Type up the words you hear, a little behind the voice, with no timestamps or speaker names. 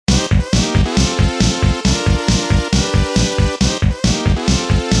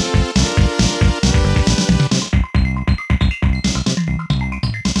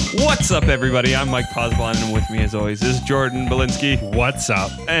What's up, everybody? I'm Mike Posbon, and with me, as always, is Jordan Belinsky. What's up?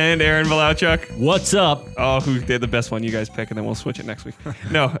 And Aaron Valauchuk. What's up? Oh, who did the best one? You guys pick, and then we'll switch it next week.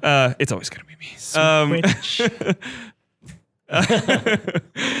 No, it's always going to be me.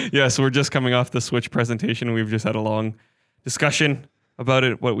 Yes, we're just coming off the Switch presentation. We've just had a long discussion about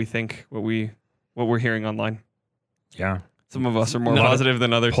it, what we think, what we're hearing online. Yeah. Some of us are more positive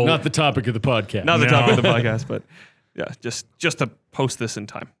than others. Not the topic of the podcast. Not the topic of the podcast, but yeah, just to post this in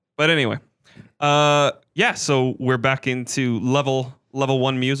time. But anyway, so we're back into level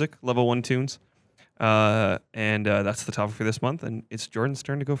 1 music, level 1 tunes. And that's the topic for this month. And it's Jordan's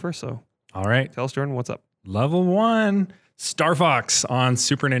turn to go first. So All right. tell us, Jordan, what's up? Level 1, Star Fox on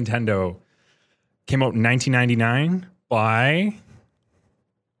Super Nintendo. Came out in 1999 by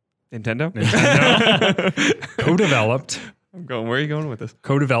Nintendo? co-developed Where are you going with this?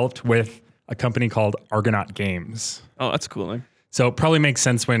 co-developed with a company called Argonaut Games. Oh, that's a cool name. So it probably makes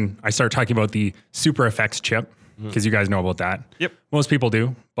sense when I start talking about the Super FX chip, because you guys know about that. Yep. Most people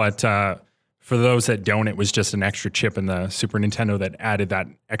do, but for those that don't, it was just an extra chip in the Super Nintendo that added that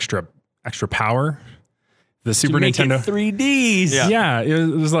extra power. The Super Nintendo 3Ds. Yeah. Yeah,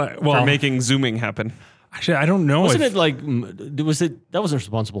 it was like, For well, making zooming happen. actually, I don't know. Wasn't if, it like, that wasn't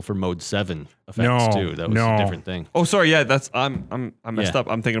responsible for Mode 7 effects No, too? That was no. a different thing. Oh, sorry. Yeah, I messed Yeah. up.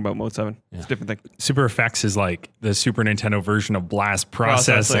 I'm thinking about Mode 7. It's a different thing. Super FX is like the Super Nintendo version of blast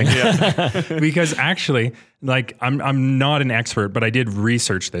processing. Yeah. Because actually, like I'm not an expert, but I did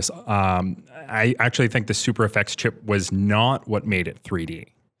research this. I actually think the Super FX chip was not what made it 3D.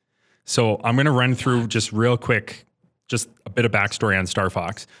 So I'm going to run through just real quick, just a bit of backstory on Star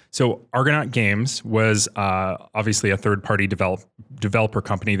Fox. So Argonaut Games was obviously a third-party developer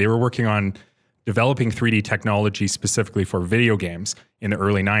company. They were working on developing 3D technology specifically for video games in the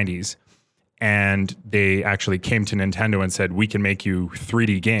early 90s. And they actually came to Nintendo and said, we can make you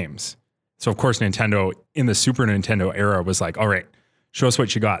 3D games. So of course, Nintendo in the Super Nintendo era was like, all right, show us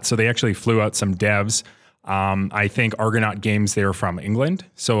what you got. So they actually flew out some devs. I think Argonaut Games, they were from England.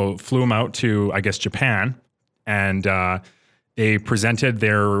 So flew them out to, I guess, Japan. And they presented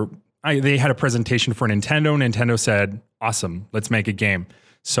they had a presentation for Nintendo. Nintendo said, awesome, let's make a game.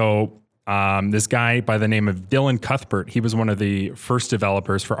 So this guy by the name of Dylan Cuthbert, he was one of the first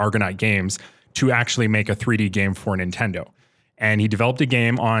developers for Argonaut Games to actually make a 3D game for Nintendo. And he developed a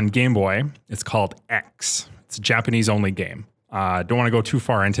game on Game Boy. It's called X. It's a Japanese-only game. Don't want to go too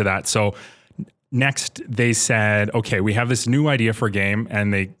far into that. So next, they said, okay, we have this new idea for a game,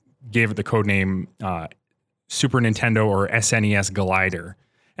 and they gave it the code name Super Nintendo or SNES Glider.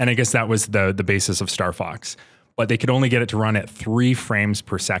 And I guess that was the basis of Star Fox. But they could only get it to run at 3 frames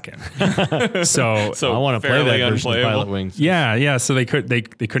per second. So I want to play that fairly version of unplayable. Pilot Wings. yeah. So they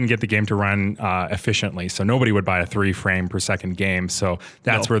couldn't get the game to run efficiently. So nobody would buy a 3 frame per second game. So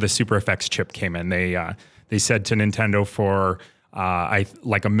that's where the Super FX chip came in. They said to Nintendo for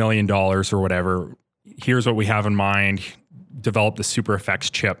like $1 million or whatever, here's what we have in mind. Develop the Super FX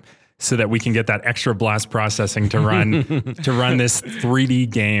chip so that we can get that extra blast processing to run this 3D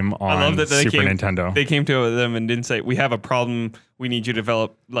game on I love that Super Nintendo. They came to them and didn't say, we have a problem. We need you to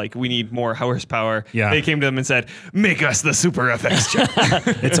develop, we need more horsepower. Yeah. They came to them and said, make us the Super FX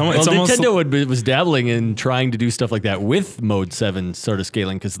chip. It's almost Nintendo was dabbling in trying to do stuff like that with Mode 7 sort of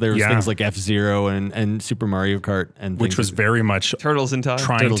scaling, because there was things like F-Zero and Super Mario Kart, and which was very much Turtles in Time.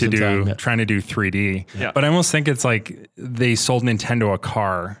 trying to do yeah. 3D. Yeah. But I almost think it's like they sold Nintendo a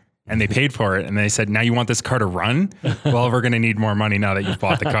car and they paid for it and they said, now you want this car to run? Well, we're going to need more money now that you've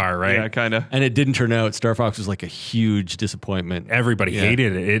bought the car, right? Yeah, kind of. And it didn't turn out. Star Fox was like a huge disappointment. Everybody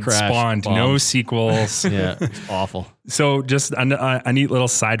hated it. It Crashed, spawned no bombed. sequels. Yeah, it's awful. So just a neat little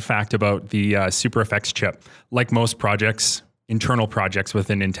side fact about the Super FX chip. Like most projects, internal projects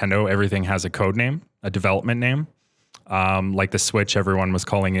within Nintendo, everything has a code name, a development name. Like the Switch, everyone was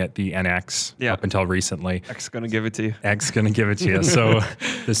calling it the NX up until recently. X going to give it to you. X going to give it to you. So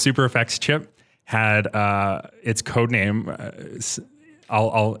the Super FX chip had its code name. It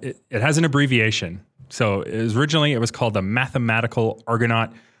has an abbreviation. So originally it was called the Mathematical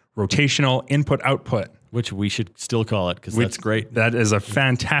Argonaut Rotational Input Output. Which we should still call it, because that's great. That is a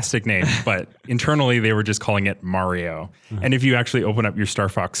fantastic name, but internally they were just calling it Mario. And if you actually open up your Star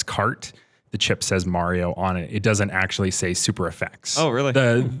Fox cart, the chip says Mario on it. It doesn't actually say Super FX. Oh, really?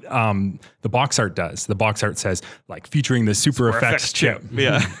 The box art does. The box art says like featuring the Super FX chip.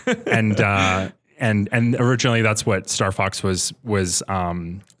 Yeah. And originally that's what Star Fox was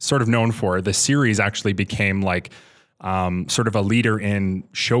sort of known for. The series actually became like sort of a leader in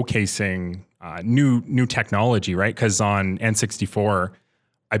showcasing new technology, right? Because on N64,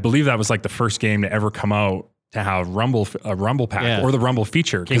 I believe that was like the first game to ever come out to have a Rumble pack Yeah. or the Rumble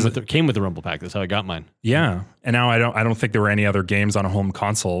feature. Came with the Rumble pack. That's how I got mine. Yeah, and now I don't think there were any other games on a home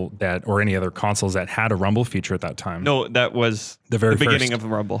console or any other consoles that had a Rumble feature at that time. No, that was The very beginning first. of the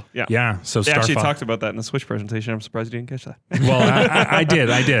Rumble. Yeah. Yeah, so They Star actually Fox. talked about that in the Switch presentation. I'm surprised you didn't catch that. Well, I did.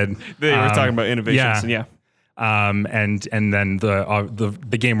 They were talking about innovations. yeah. And And then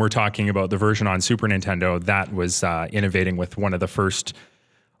the game we're talking about, the version on Super Nintendo, that was innovating with one of the first.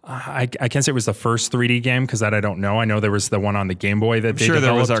 I can't say it was the first 3D game because that I don't know. I know there was the one on the Game Boy that they sure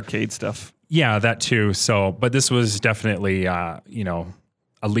there was developed. arcade stuff. Yeah, that too. So, but this was definitely a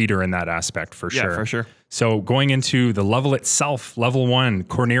leader in that aspect for sure. Yeah, for sure. So going into the level itself, level 1,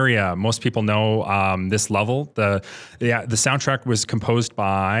 Corneria. Most people know this level. The soundtrack was composed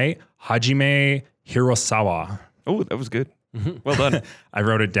by Hajime Hirosawa. Oh, that was good. Well done. I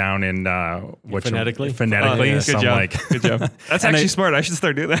wrote it down in Phonetically? Phonetically. Good So I'm job. like, Good job. That's And actually I- smart. I should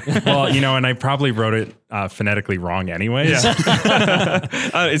start doing that. well, and I probably wrote it phonetically wrong anyways.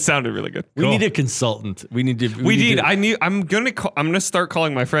 It sounded really good. We need a consultant. We need to. We need did. to- I'm gonna start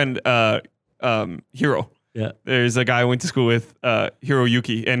calling my friend Hiro. Yeah. There's a guy I went to school with,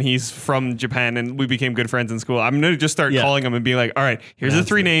 Hiroyuki, and he's from Japan, and we became good friends in school. I'm gonna just start Yeah. calling him and being like, "All right, here's the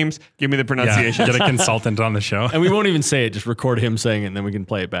 3 names. Give me the pronunciation." Get a consultant on the show. And we won't even say it. Just record him saying it, and then we can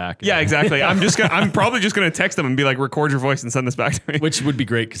play it back. Yeah, exactly. I'm probably just gonna text him and be like, "Record your voice and send this back to me." Which would be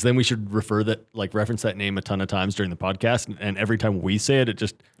great because then we should reference that name a ton of times during the podcast, and every time we say it, it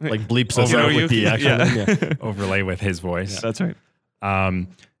just like bleeps us out with the Hiroyuki? actual Yeah. name. Yeah. Overlay with his voice. That's right.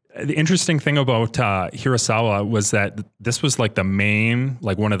 The interesting thing about Hirosawa was that this was like the main,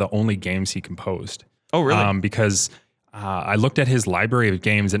 like one of the only games he composed. Oh, really? Because I looked at his library of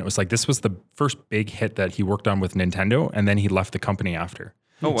games and it was like this was the first big hit that he worked on with Nintendo, and then he left the company after.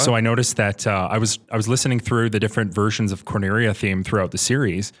 Oh, wow. So I noticed that I was listening through the different versions of Corneria theme throughout the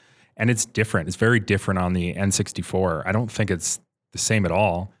series, and it's different. It's very different on the N64. I don't think it's the same at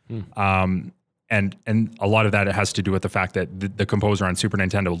all. And a lot of that has to do with the fact that the composer on Super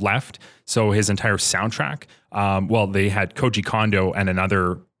Nintendo left. So his entire soundtrack, they had Koji Kondo and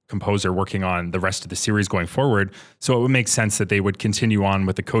another composer working on the rest of the series going forward. So it would make sense that they would continue on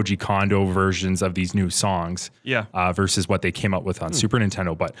with the Koji Kondo versions of these new songs Yeah. versus what they came up with on Super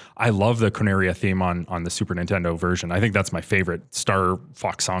Nintendo. But I love the Corneria theme on the Super Nintendo version. I think that's my favorite Star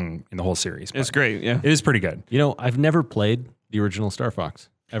Fox song in the whole series. It's But great. Yeah. it is pretty good. I've never played the original Star Fox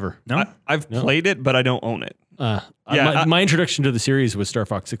ever. No? I've played it, but I don't own it. My introduction to the series was Star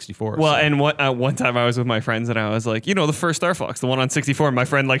Fox 64. Well, so- and one time I was with my friends and I was like, the first Star Fox, the one on 64. And my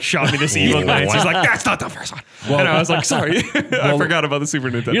friend like shot me this evil glance. He's like, "That's not the first one." And I was like, "Sorry, I forgot about the Super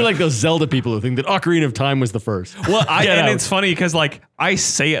Nintendo." you're like those Zelda people who think that Ocarina of Time was the first. well, Get out. it's funny because like I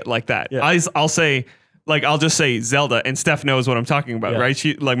say it like that. Yeah. I'll say. Like I'll just say Zelda, and Steph knows what I'm talking about, Yeah. right?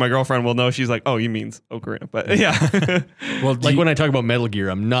 She like my girlfriend will know. She's like, "Oh, you mean Ocarina?" But yeah, Well, Like when I talk about Metal Gear,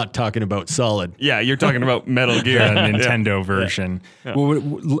 I'm not talking about Solid. yeah, you're talking about Metal Gear, the Yeah. Nintendo version.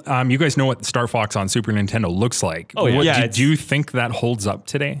 Well, you guys know what Star Fox on Super Nintendo looks like. Oh, yeah. What- Yeah, do you think that holds up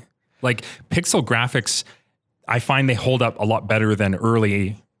today? Like pixel graphics, I find they hold up a lot better than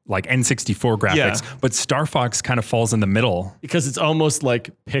early like N64 graphics. Yeah. But Star Fox kind of falls in the middle. Because it's almost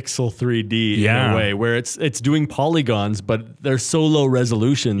like pixel 3D in Yeah. a way, where it's doing polygons, but they're so low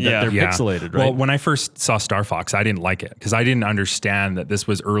resolution that Yeah. they're Yeah. pixelated, right? Well, when I first saw Star Fox, I didn't like it because I didn't understand that this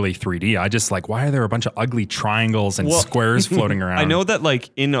was early 3D. I just like, why are there a bunch of ugly triangles and squares floating around? I know that like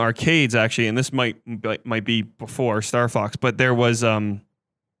in arcades actually, and this might be before Star Fox, but there was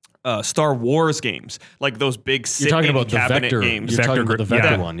Star Wars games, like those big You're talking about the cabinet vector. games. You're talking about the Vector-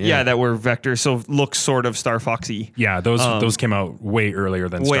 vector yeah. one. Yeah, that were vector, so look sort of Star Foxy. Yeah, those came out way earlier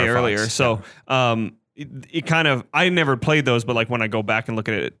than Way Star Fox. earlier. So it kind of, I never played those, but like when I go back and look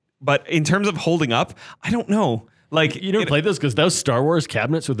at it, but in terms of holding up, I don't know. Like You never played those because those Star Wars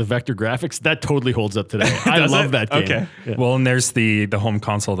cabinets with the vector graphics that totally holds up today. I Does love it? that game. Okay. Yeah. Well, and there's the home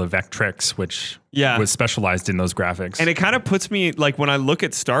console, the Vectrix, which Yeah. was specialized in those graphics. And it kind of puts me like when I look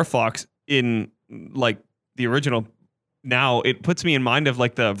at Star Fox in like the original now, it puts me in mind of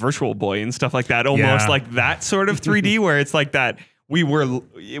like the Virtual Boy and stuff like that. Almost Yeah. like that sort of 3D where it's like that we were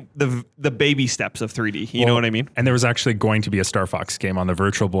the baby steps of 3D. You know what I mean? And there was actually going to be a Star Fox game on the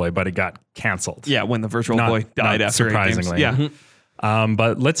Virtual Boy, but it got canceled. Yeah, when the Virtual Not- Boy died not after 8 games. surprisingly. Yeah.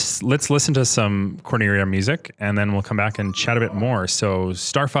 But let's listen to some Corneria music, and then we'll come back and chat a bit more. So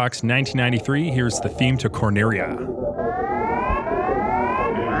Star Fox 1993, here's the theme to Corneria.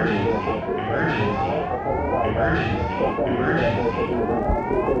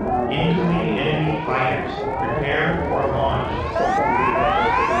 Incoming enemy fighters. Prepare for launch.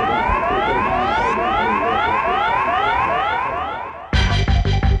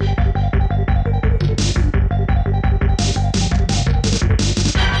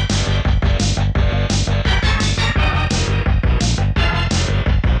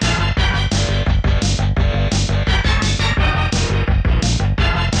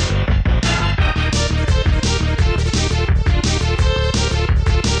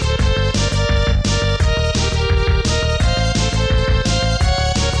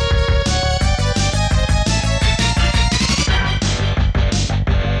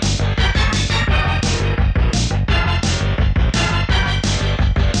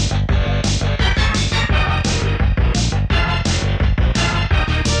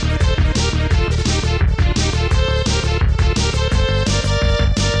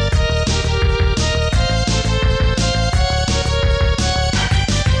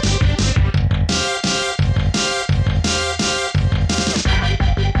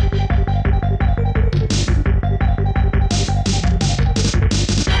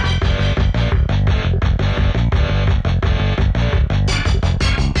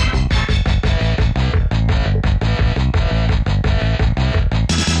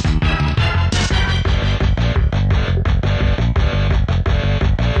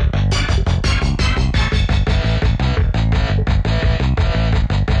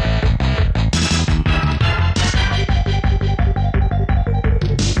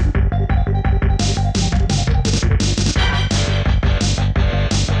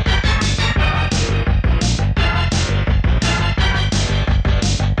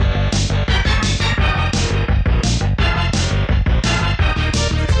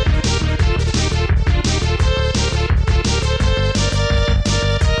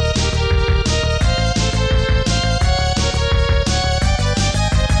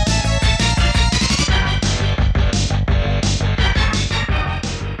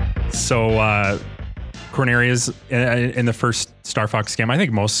 So Corneria's in the first Star Fox game. I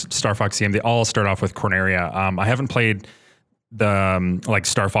think most Star Fox game, they all start off with Corneria. I haven't played the like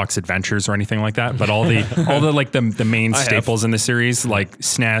Star Fox Adventures or anything like that, but all the like the main staples in the series, like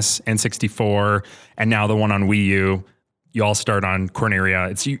SNES, N64, and now the one on Wii U, you all start on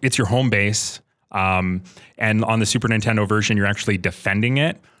Corneria. It's your home base, and on the Super Nintendo version, you're actually defending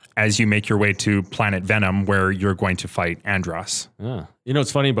it as you make your way to Planet Venom, where you're going to fight Andross. Yeah. You know,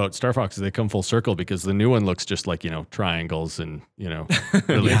 what's funny about Star Fox is they come full circle because the new one looks just like, triangles and,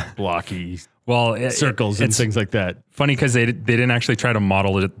 really blocky circles and things like that. Funny because they didn't actually try to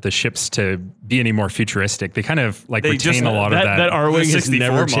model the ships to be any more futuristic. They kind of like retain a lot of that. That R-Wing has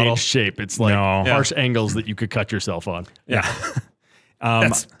never model. changed shape. It's like harsh angles that you could cut yourself on. Yeah.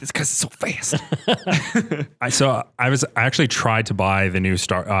 It's because it's so fast. I actually tried to buy the new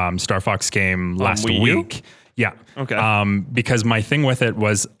Star Fox game last week. Yeah. Okay. Because my thing with it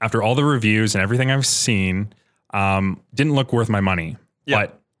was after all the reviews and everything I've seen, didn't look worth my money. Yeah.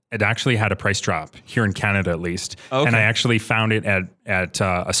 But it actually had a price drop here in Canada, at least. Okay. And I actually found it at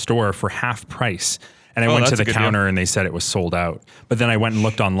a store for half price. And I went to the counter and they said it was sold out. But then I went and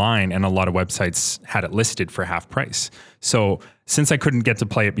looked online and a lot of websites had it listed for half price. So since I couldn't get to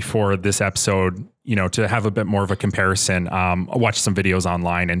play it before this episode, to have a bit more of a comparison, I watched some videos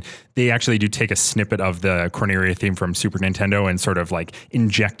online and they actually do take a snippet of the Corneria theme from Super Nintendo and sort of like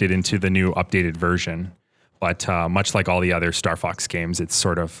inject it into the new updated version. But much like all the other Star Fox games, it's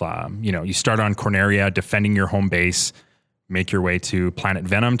sort of, you start on Corneria, defending your home base, make your way to Planet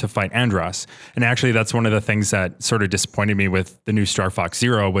Venom to fight Andross. And actually, that's one of the things that sort of disappointed me with the new Star Fox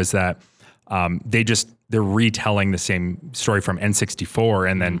Zero was that they're retelling the same story from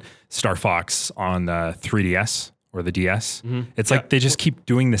N64 and then Star Fox on the 3DS or the DS. Mm-hmm. It's like they just keep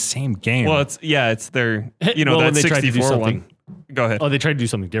doing the same game. Well, it's their, that 64 one. Go ahead. Oh, they tried to do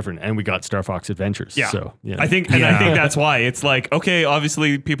something different, and we got Star Fox Adventures. Yeah. So, I think that's why it's like, okay,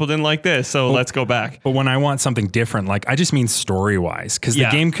 obviously people didn't like this, so let's go back. But when I want something different, like I just mean story wise, because the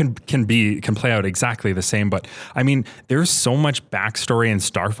game can play out exactly the same. But I mean, there's so much backstory in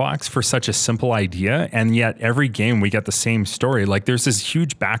Star Fox for such a simple idea, and yet every game we get the same story. Like there's this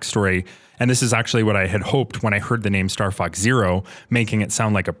huge backstory. And this is actually what I had hoped when I heard the name Star Fox Zero, making it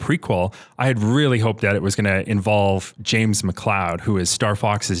sound like a prequel. I had really hoped that it was going to involve James McCloud, who is Star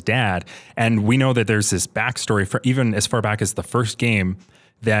Fox's dad. And we know that there's this backstory for even as far back as the first game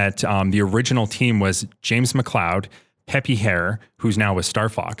that the original team was James McCloud, Peppy Hare, who's now with Star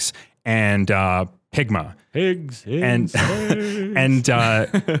Fox, and Pigma. Higgs. And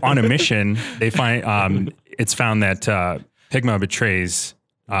on a mission, they find it's found that Pigma betrays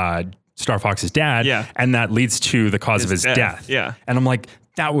Star Fox's dad, and that leads to the cause of his death. Yeah. And I'm like,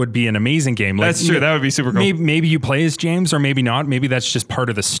 that would be an amazing game. Like, that's true. That would be super cool. Maybe you play as James, or maybe not. Maybe that's just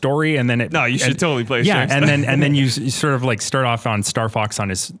part of the story. And then you should totally play as James. and then you sort of like start off on Star Fox on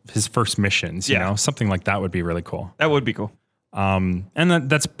his first missions. You know, something like that would be really cool. That would be cool. And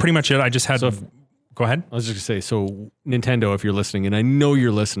that's pretty much it. I just had. Go ahead. I was just going to say, so Nintendo, if you're listening, and I know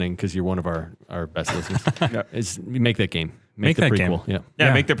you're listening because you're one of our best listeners, is make that game. Make the that prequel. game.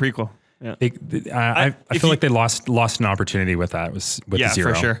 Yeah, make the prequel. Yeah. I feel like they lost an opportunity with that. With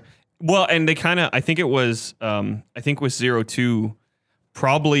Zero. For sure. Well, and they kind of, I think with Zero 2,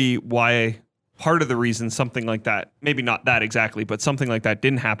 probably why part of the reason something like that, maybe not that exactly, but something like that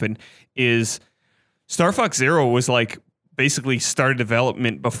didn't happen is Star Fox Zero was like basically started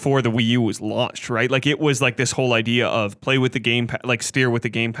development before the Wii U was launched, right? Like it was like this whole idea of play with the gamepad, like steer with the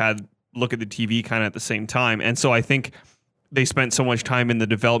gamepad, look at the TV kind of at the same time. And so I think they spent so much time in the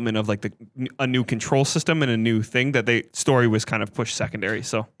development of like a new control system and a new thing that story was kind of pushed secondary.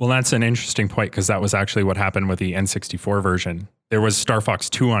 So, well, that's an interesting point because that was actually what happened with the N64 version. There was Star Fox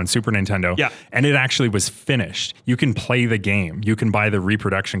 2 on Super Nintendo, and it actually was finished. You can play the game. You can buy the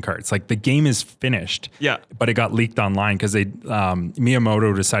reproduction cards. Like the game is finished, but it got leaked online because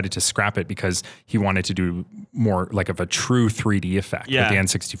Miyamoto decided to scrap it because he wanted to do more like of a true 3D effect with the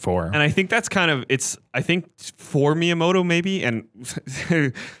N64. And I think that's kind of, I think for Miyamoto maybe, and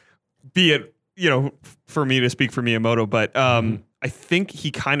be it, for me to speak for Miyamoto, but I think he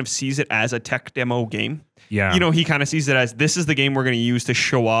kind of sees it as a tech demo game. Yeah. He kind of sees it as this is the game we're going to use to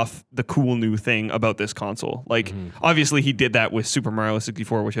show off the cool new thing about this console. Like, obviously, he did that with Super Mario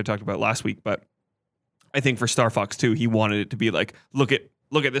 64, which I talked about last week. But I think for Star Fox 2, he wanted it to be like, look at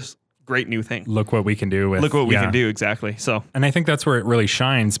this great new thing. Look what we can do. Look what we can do, exactly. So, and I think that's where it really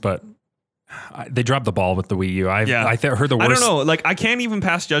shines. But they dropped the ball with the Wii U. I heard the worst. I don't know. Like, I can't even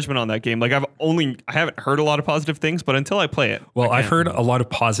pass judgment on that game. Like, I haven't heard a lot of positive things, but until I play it. Well, I've heard a lot of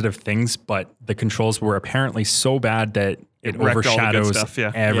positive things, but the controls were apparently so bad that it wrecked all the good overshadows stuff,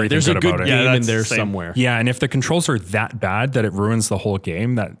 yeah. everything There's a good good about game it. Yeah, in that's there the same. somewhere. Yeah, and if the controls are that bad that it ruins the whole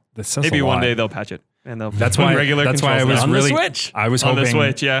game, that says Maybe a one lot. day they'll patch it and they'll That's put why. regular That's why I controls was in. On the really. Switch. I was On hoping the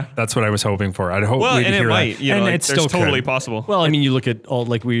Switch, yeah. That's what I was hoping for. I'd hope Well, we'd and it hear might, that. you know, and like, it's there's still totally could. possible. Well, I mean, you look at all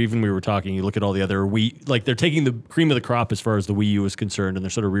like we were talking. You look at all the other Wii, like they're taking the cream of the crop as far as the Wii U is concerned, and they're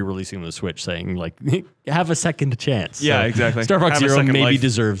sort of re-releasing the Switch, saying like, have a second chance. Yeah, exactly. Star Fox Have a Zero second maybe life.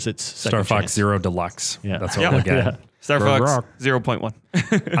 deserves its Star second Fox chance. Zero Deluxe. Yeah. That's what Yep. we'll get. Yeah. Star For Fox rock.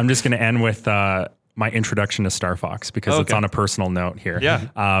 0.1. I'm just going to end with my introduction to Star Fox because it's Okay. on a personal note here.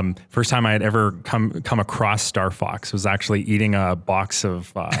 Yeah. First time I had ever come across Star Fox was actually eating a box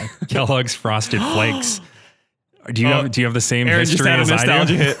of Kellogg's Frosted Flakes. Do you have the same Aaron just history had a as I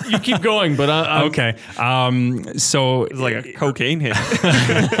nostalgia do? hit. You keep going, but Okay. So It's like a cocaine hit.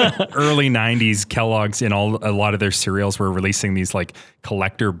 early 90s, Kellogg's in a lot of their cereals were releasing these like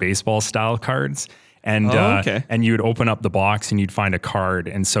collector baseball style cards. And okay. and you would open up the box and you'd find a card.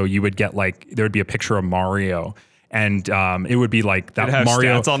 And so you would get like, there would be a picture of Mario. And it would be like that It'd have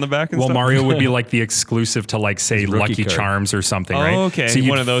Mario stats on the back and well, stuff? Mario would be like the exclusive to like say rookie Lucky card. Charms or something, Oh, right? okay. So you'd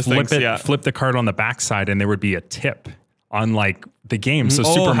One of those flip things, it, yeah. flip the card on the backside, and there would be a tip on like the game. So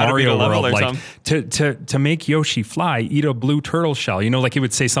Oh, Super how to beat Mario a level World, or like to make Yoshi fly, eat a blue turtle shell. You know, like it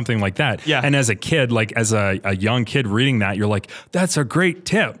would say something like that. Yeah. And as a kid, like as a young kid reading that, you're like, that's a great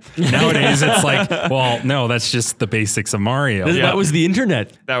tip. Nowadays, it's like, well, no, that's just the basics of Mario. that was the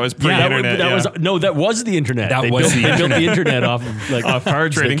internet. That was That pre-internet. that was the internet. That They was built, the they built the internet off of like Off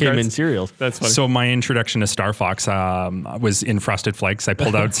cards that trading came cards. in cereals. That's funny. So my introduction to Star Fox was in Frosted Flakes. I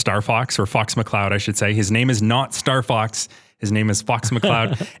pulled out Star Fox, or Fox McCloud, I should say. His name is not Star Fox. His name is Fox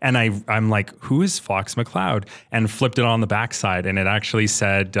McCloud. And I'm like, who is Fox McCloud? And flipped it on the backside. And it actually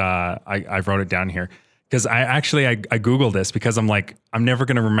said, I wrote it down here. Because I Googled this because I'm like, I'm never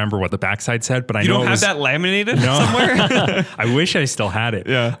going to remember what the backside said, but I you know don't it have was, that laminated somewhere? I wish I still had it.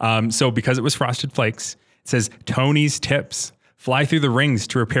 Yeah. So because it was Frosted Flakes, it says Tony's Tips. Fly through the rings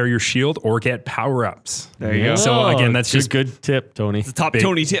to repair your shield or get power-ups. There you go. So again, that's just good tip, Tony. Top big-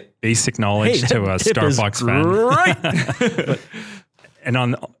 Tony tip. basic knowledge to a tip Star is Fox fan. great.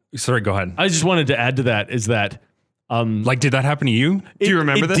 And sorry, go ahead. I just wanted to add to that is that Like, did that happen to you? Do you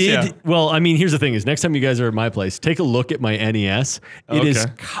remember this? Did, Yeah. Well, I mean, here's the thing: is next time you guys are at my place, take a look at my NES. It is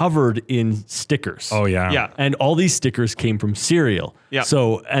Okay. covered in stickers. Oh yeah. Yeah. And all these stickers came from cereal. Yeah.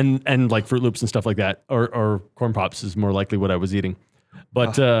 So and like Fruit Loops and stuff like that, or Corn Pops is more likely what I was eating.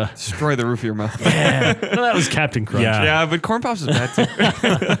 But Destroy the roof of your mouth. no, that was Captain Crunch. Yeah. Yeah, but corn pops is bad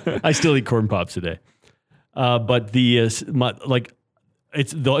too. I still eat Corn Pops today. But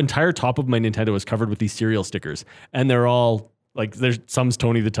it's the entire top of my Nintendo is covered with these cereal stickers, and they're all like there's some's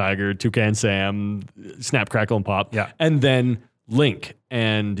Tony the Tiger, Toucan Sam, Snap Crackle and Pop, Yeah. and then Link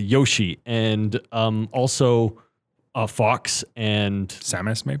and Yoshi, and also Fox and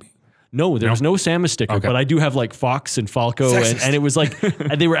Samus, maybe. no, there was no Samus sticker, Okay. but I do have like Fox and Falco, and it was like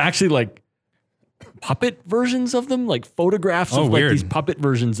and they were actually like puppet versions of them, like photographs Oh, of like weird. these puppet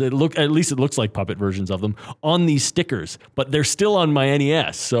versions. It looks like puppet versions of them on these stickers, but they're still on my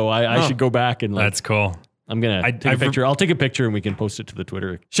NES. So I should go back and like That's cool. I'm gonna take a I've- picture. I'll take a picture and we can post it to the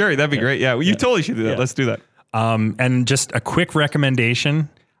Twitter. Sure, that'd be great. Yeah, well, you totally should do that. Yeah. Let's do that. And just a quick recommendation.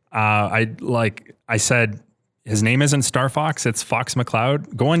 I said, his name isn't Star Fox, it's Fox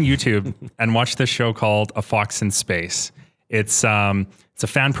McCloud. Go on YouTube and watch this show called A Fox in Space. It's a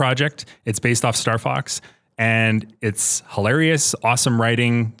fan project. It's based off Star Fox, and it's hilarious, awesome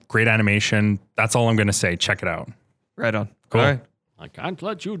writing, great animation. That's all I'm going to say. Check it out. Right on. Cool. All right. I can't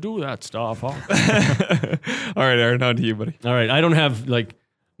let you do that stuff. All right, Aaron, on to you, buddy. All right, I don't have like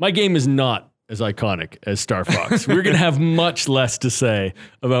my game is not as iconic as Star Fox. We're gonna have much less to say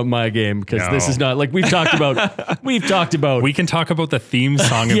about my game because this No. is not like we've talked about. We can talk about the theme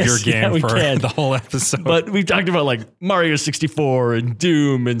song of Yes, your yeah, game we for can. the whole episode. But we've talked about like Mario 64 and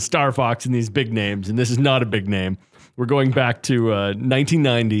Doom and Star Fox and these big names, and this is not a big name. We're going back to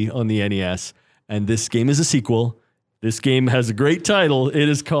 1990 on the NES, and this game is a sequel. This game has a great title. It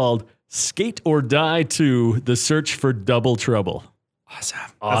is called Skate or Die 2: The Search for Double Trouble. awesome.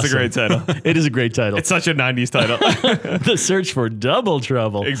 That's a great title. It is a great title. It's such a 90s title. The Search for Double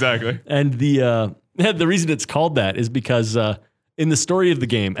Trouble. Exactly. And the reason it's called that is because in the story of the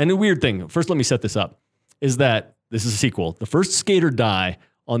game, and a weird thing, first let me set this up, is that this is a sequel. The first Skate or Die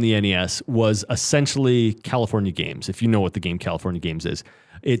on the NES was essentially California Games. If you know what the game California Games is,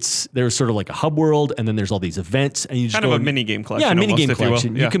 there's sort of like a hub world, and then there's all these events, and you just Kind go of a and- mini game collection. Yeah, a mini almost, game if you will.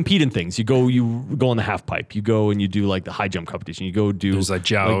 collection. Yeah. You compete in things. You go on the half pipe. You go and you do like the high jump competition. You go do There's a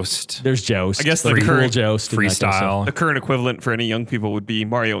joust. there's joust. I guess the like current joust, and that kind of stuff. freestyle. The current equivalent for any young people would be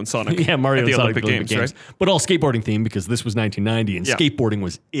Mario and Sonic. Yeah, Mario at the and Sonic Olympic Games, right? but all skateboarding themed because this was 1990 and Yeah. skateboarding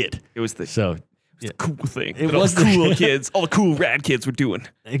was it. It was the So cool thing. It that all was the the- cool kids, all the cool rad kids were doing.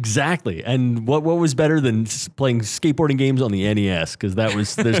 exactly. And what was better than playing skateboarding games on the NES? Because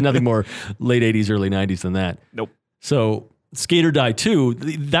there's nothing more late 80s, early 90s than that. Nope. So Skate or Die 2,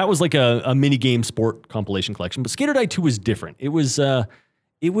 that was like a mini game sport compilation collection. But Skate or Die 2 was different. It was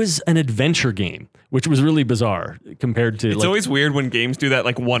an adventure game, which was really bizarre compared to It's always weird when games do that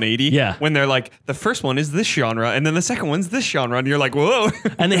like 180. Yeah. When they're like, the first one is this genre, and then the second one's this genre, and you're like, whoa.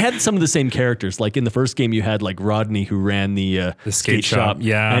 and they had some of the same characters. Like in the first game, you had like Rodney who ran the skate shop,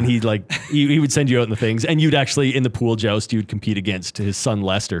 yeah. and he would send you out in the things, and you'd actually in the pool joust you'd compete against his son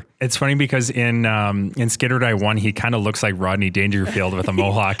Lester. It's funny because in Skate or Die 1, he kind of looks like Rodney Dangerfield with a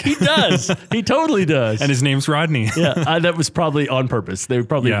mohawk. He does. He totally does. And his name's Rodney. yeah, that was probably on purpose. They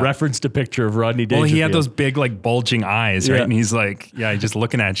probably Yeah. referenced a picture of Rodney Well, Dangerfield. he had those big, like, bulging eyes, right? Yeah. And he's like, yeah, just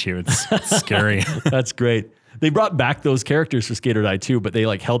looking at you. It's scary. That's great. They brought back those characters for Skate or Die 2, but they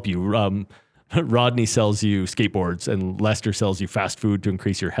like help you. Rodney sells you skateboards and Lester sells you fast food to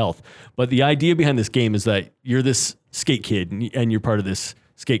increase your health. But the idea behind this game is that you're this skate kid and you're part of this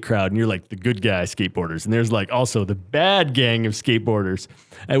skate crowd and you're like the good guy skateboarders. And there's like also the bad gang of skateboarders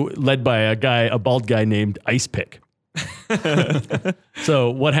led by a bald guy named Ice Pick. So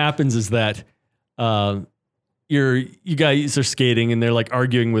what happens is that you guys are skating and they're like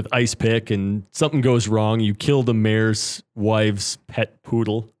arguing with Ice Pick and something goes wrong. You kill the mayor's wife's pet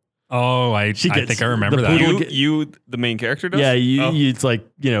poodle. Oh, I think I remember the that. poodle- You, the main character does? Yeah, Oh. it's like,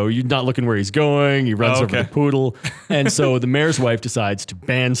 you're not looking where he's going. He runs Oh, over okay. the poodle. And so the mayor's wife decides to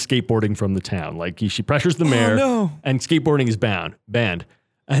ban skateboarding from the town. Like she pressures the mayor no. and skateboarding is banned.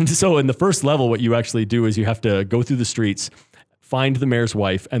 And so in the first level, what you actually do is you have to go through the streets, find the mayor's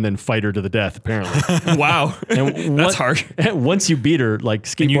wife, and then fight her to the death, apparently. Wow. And That's harsh. Once you beat her, like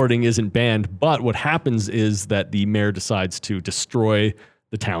skateboarding isn't banned, but what happens is that the mayor decides to destroy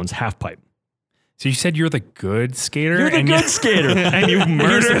the town's half pipe. So you said you're the good skater? You're the and good skater. And you Here's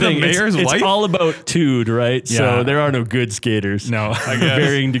murder the thing, mayor's it's wife? all about tude, right? So Yeah. there are no good skaters. No. I guess.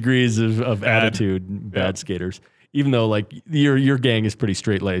 Varying degrees of attitude, bad skaters. Even though like your gang is pretty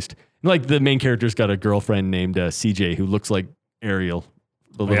straight laced. Like the main character's got a girlfriend named CJ who looks like Ariel.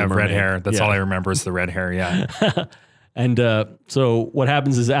 The We Little have red Mermaid. hair. That's Yeah. all I remember is the red hair. Yeah. And so what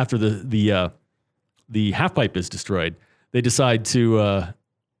happens is after the half pipe is destroyed, they decide to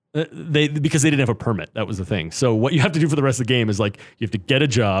because they didn't have a permit. That was the thing. So what you have to do for the rest of the game is like you have to get a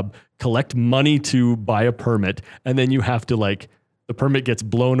job, collect money to buy a permit, and then you have to like the permit gets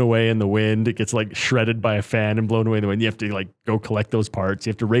blown away in the wind. It gets like shredded by a fan and blown away in the wind. You have to like go collect those parts.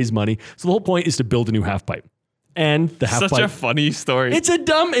 You have to raise money. So the whole point is to build a new half pipe. And the half Such pipe. a funny story. It's such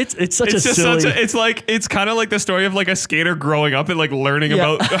a It's just silly. it's kind of like the story of like a skater growing up and like learning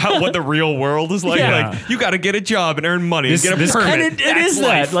Yeah. about what the real world is like. Yeah. Like you got to get a job and earn money and get a This- permit. And it That's is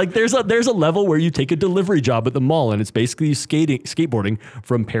life. that. Like there's a level where you take a delivery job at the mall and it's basically skateboarding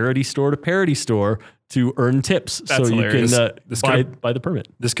from parody store to parody store to earn tips. That's so hilarious. you can This buy could've- the permit.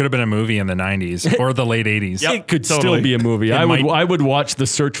 This could have been a movie in the 90s or the late 80s. Yep. It could totally. still be a movie. It I might- would watch The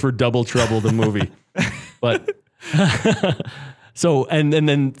Search for Double Trouble, the movie. But so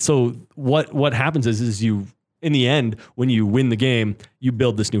what happens is you in the end when you win the game, you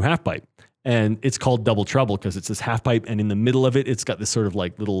build this new half pipe. And it's called Double Trouble because it's this half pipe, and in the middle of it, it's got this sort of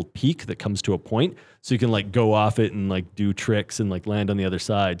like little peak that comes to a point, so you can like go off it and like do tricks and like land on the other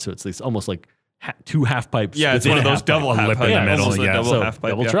side. So it's this almost like two half pipes. Yeah, it's within one of a those half pipe. double half lip in pipe. the middle, almost a yeah. double So, half pipe.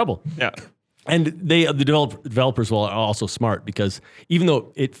 Double yeah. Trouble. Yeah. And the developers are also smart because even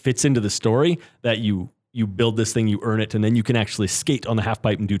though it fits into the story that you build this thing, you earn it, and then you can actually skate on the half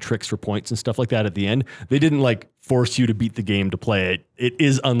pipe and do tricks for points and stuff like that at the end. They didn't like force you to beat the game to play it. It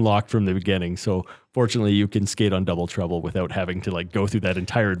is unlocked from the beginning. So fortunately, you can skate on Double Trouble without having to like go through that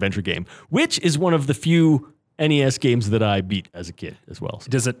entire adventure game, which is one of the few NES games that I beat as a kid as well. So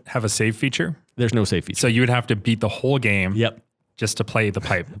Does it have a save feature? there's no save feature. So you would have to beat the whole game Yep. just to play the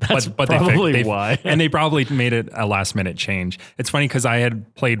pipe. That's but probably why. And they probably made it a last minute change. It's funny because I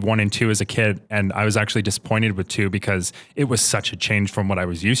had played 1 and 2 as a kid, and I was actually disappointed with 2 because it was such a change from what I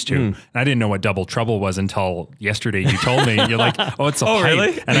was used to. And I didn't know what Double Trouble was until yesterday. You told me. You're like, oh, it's a pipe.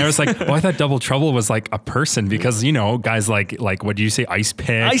 Really? And I was like, oh, I thought Double Trouble was like a person because, you know, guys like what do you say, Ice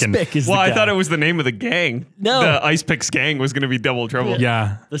Pick? Ice and, Pick is Well, the I guy. thought it was the name of the gang. No. The Ice Picks gang was going to be Double Trouble.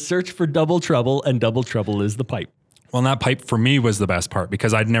 Yeah. The search for Double Trouble, and Double Trouble is the pipe. Well, and that pipe for me was the best part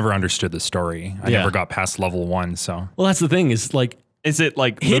because I'd never understood the story. I Yeah. never got past level 1. So Well, that's the thing is like Is it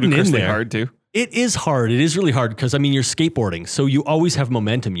like Hidden in ludicrously there. hard too? it is hard. It is really hard because I mean you're skateboarding, so you always have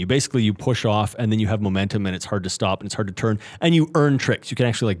momentum. You basically push off and then you have momentum, and it's hard to stop and it's hard to turn. And you earn tricks. You can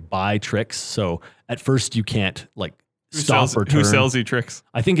actually like buy tricks. So at first you can't like stop or turn. Who sells you tricks?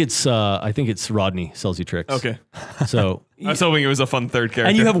 I think it's Rodney sells you tricks. Okay. So I was hoping it was a fun third character.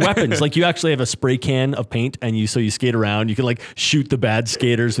 and you have weapons. Like you actually have a spray can of paint, and you skate around. You can like shoot the bad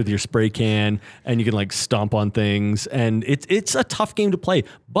skaters with your spray can, and you can like stomp on things. And it's a tough game to play,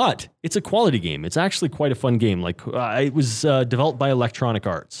 but it's a quality game. It's actually quite a fun game. Like it was developed by Electronic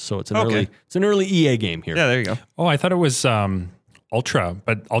Arts, so it's an Okay. early EA game here. Yeah, there you go. oh, I thought it was Ultra,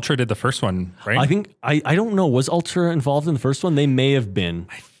 but Ultra did the first one, right? I think I don't know. Was Ultra involved in the first one? They may have been,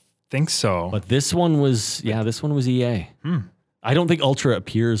 think so. but this one was EA. I don't think Ultra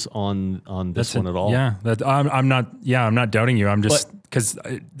appears on this one at all. Yeah, I'm not doubting you. I'm just because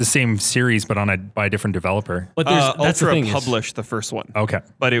the same series, but by a different developer. But that's the Ultra thing is- published the first one, Okay.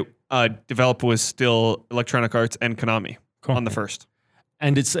 but it developed was still Electronic Arts and Konami on the first.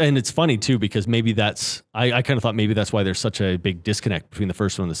 And it's funny too because maybe that's I kind of thought maybe that's why there's such a big disconnect between the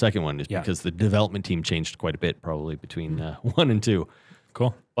first one and the second one is Yeah. because the development team changed quite a bit probably between 1 and 2.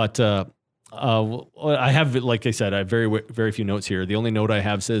 Cool. But I have, like I said, I have very few notes here. The only note I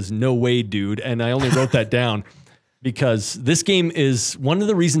have says "No way, dude," and I only wrote that down because this game is one of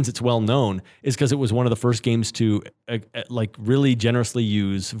the reasons it's well known is because it was one of the first games to like really generously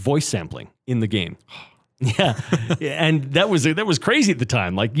use voice sampling in the game. Yeah, and that was crazy at the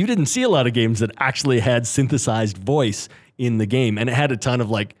time. Like you didn't see a lot of games that actually had synthesized voice in the game, and it had a ton of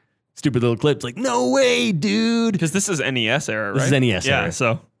like stupid little clips, like "No way, dude." Because this is NES era, right? This is NES yeah, era.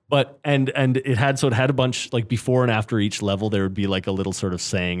 so But and it had a bunch like before and after each level there would be like a little sort of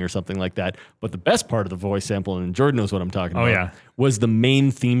saying or something like that. But the best part of the voice sample, and Jordan knows what I'm talking about, yeah. was the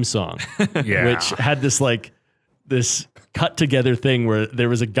main theme song, Yeah. which had this cut together thing where there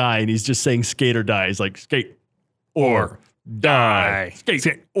was a guy and he's just saying skate or die. He's like skate or die,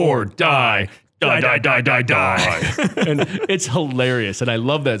 skate or die. Die. And it's hilarious. And I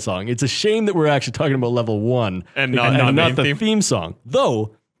love that song. It's a shame that we're actually talking about level 1 And not the theme. theme song.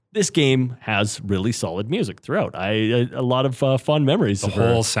 Though this game has really solid music throughout. A lot of fun memories. The of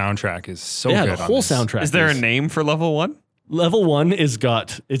her. whole soundtrack is so yeah, good. the on whole this. soundtrack. is there a name for level 1? Level 1 it's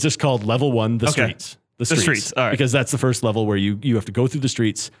just called Level 1, The Okay. Streets. The Streets, all right. Because that's the first level where you have to go through the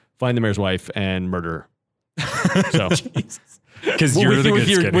streets, find the mayor's wife, and murder her. So Because Well, you're the good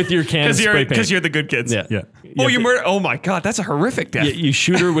skater. with your can of spray paint. Because you're the good kids. yeah. Yeah. Oh, have you to- murder! Oh my God, that's a horrific death. You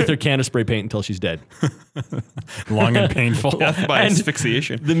shoot her with her can of spray paint until she's dead. long and painful. Death by And-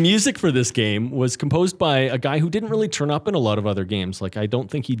 asphyxiation. The music for this game was composed by a guy who didn't really turn up in a lot of other games. Like, I don't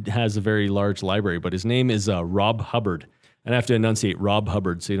think he has a very large library, but his name is Rob Hubbard. And I have to enunciate Rob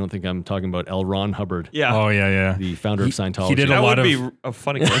Hubbard, so you don't think I'm talking about L. Ron Hubbard, Yeah. Oh yeah. the founder of Scientology. he did that a lot would of be a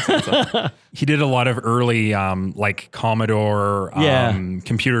funny coincidence. he did a lot of early like Commodore Yeah.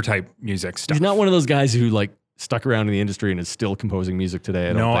 computer type music stuff. He's not one of those guys who like stuck around in the industry and is still composing music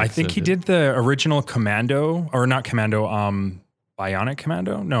today. No, I think he did the original Commando, or not Commando, Bionic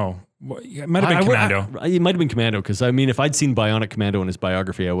Commando. No, it might have been Commando. It might have been Commando because I mean, if I'd seen Bionic Commando in his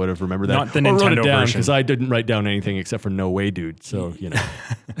biography, I would have remembered that. Not the or wrote it Nintendo down version. because I didn't write down anything except for "No way, dude." So you know,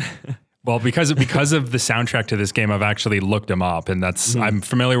 Well, because of the soundtrack to this game, I've actually looked him up, and that's Mm-hmm. I'm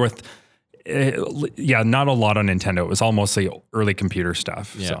familiar with. Not a lot on Nintendo. It was all mostly early computer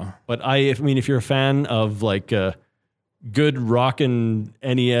stuff. yeah. So But I mean, if you're a fan of like good rockin'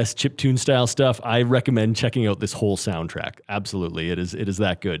 NES chiptune style stuff, I recommend checking out this whole soundtrack. Absolutely, it is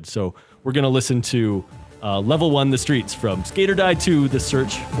that good. So we're gonna listen to Level 1, The Streets from Skate or Die 2: The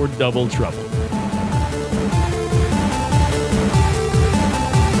Search for Double Trouble.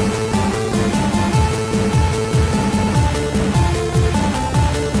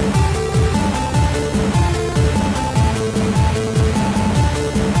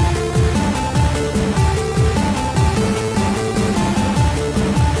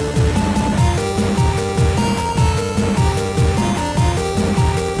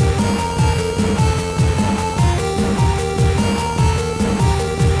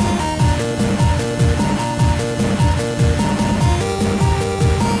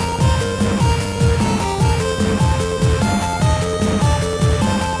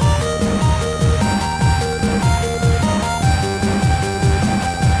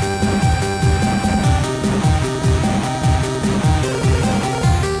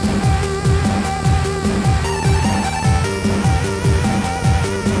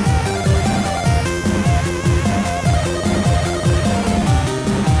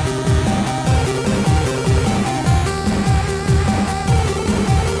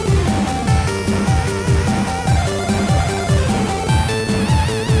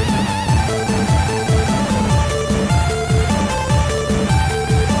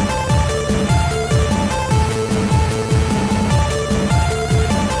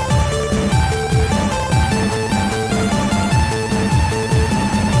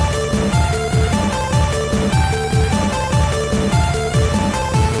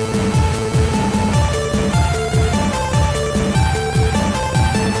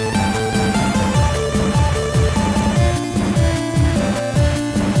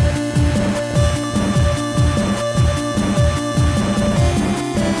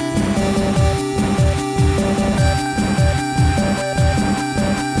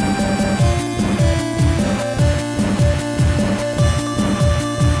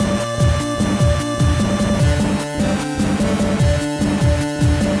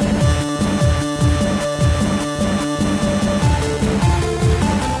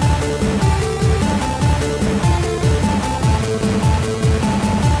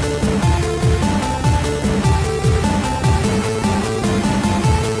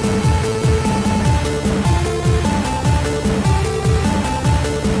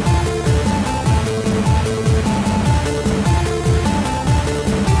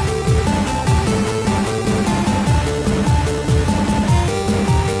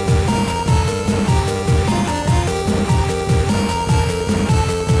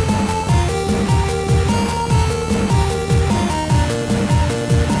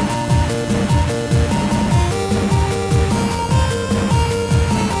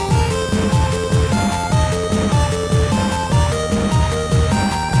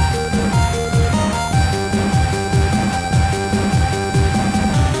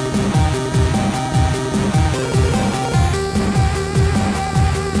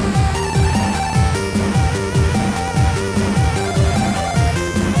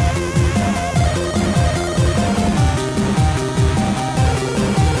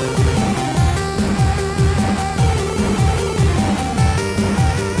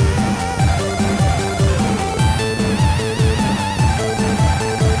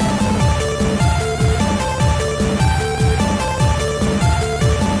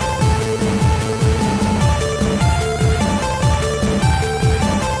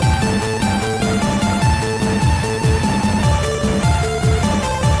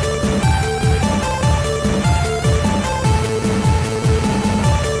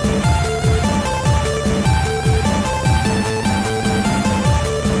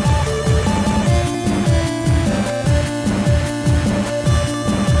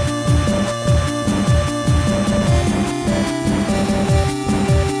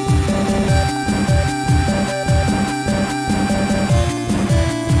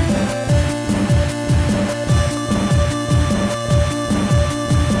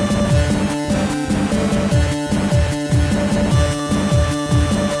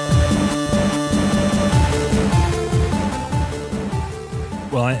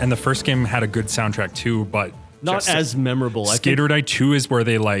 and the first game had a good soundtrack too, but Not just- as memorable. I think Skater Die 2 is where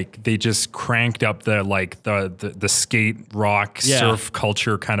they just cranked up the skate rock Yeah. surf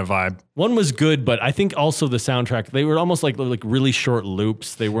culture kind of vibe. one was good, but I think also the soundtrack, they were almost like really short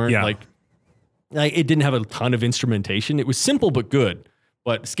loops. They weren't Yeah. like it didn't have a ton of instrumentation. It was simple but good.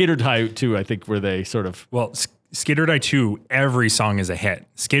 But Skater Die 2, I think, where they sort of Well, Skater Die 2, every song is a hit.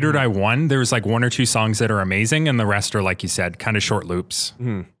 Skater Die 1, there's like one or two songs that are amazing, and the rest are, like you said, kind of short loops.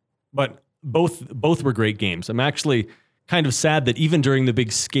 but both were great games. I'm actually kind of sad that even during the big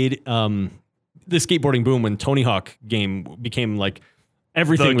the skateboarding boom, when Tony Hawk game became like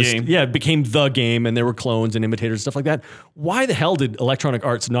everything The was game. it became the game, and there were clones and imitators and stuff like that. Why the hell did Electronic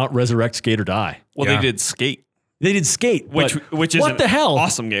Arts not resurrect Skate or Die? Well, Yeah. they did Skate, They did Skate, which but is what an the hell?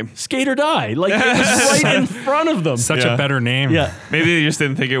 awesome game. Skate or Die, like it was right in front of them. Such Yeah. a better name. Yeah, Maybe they just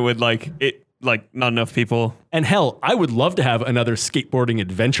didn't think it would not enough people. and hell, I would love to have another skateboarding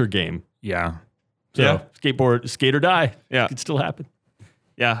adventure game. Yeah. So Skate or Die, Yeah. it could still happen.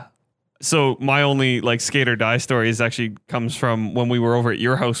 Yeah. So my only Skate or Die stories actually comes from when we were over at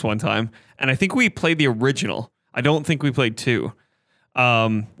your house one time, and I think we played the original. I don't think we played 2.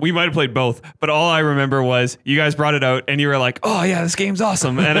 We might have played both, but all I remember was you guys brought it out and you were like, "Oh yeah, this game's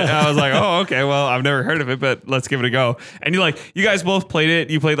awesome," and I was like, "Oh okay, well I've never heard of it, but let's give it a go." And you guys both played it.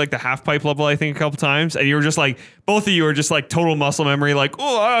 You played the half pipe level, I think, a couple times, and you were just both of you were just total muscle memory,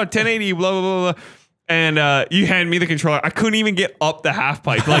 1080, blah blah blah blah. And you hand me the controller. I couldn't even get up the half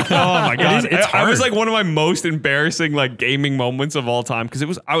pipe. Oh my god, it's I was hard. one of my most embarrassing gaming moments of all time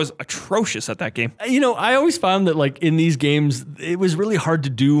because I was atrocious at that game. I always found that in these games, it was really hard to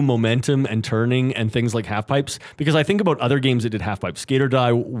do momentum and turning and things like half pipes, because I think about other games that did half pipes. Skater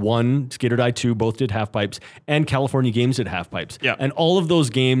Die 1, Skater Die 2 both did half pipes, and California Games did half pipes. Yeah. And all of those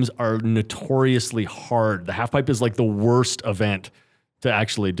games are notoriously hard. The half pipe is the worst event to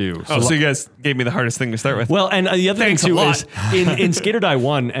actually do. Oh, so you guys gave me the hardest thing to start with. Well, and the other Thanks a thing too lot. is in Skater Die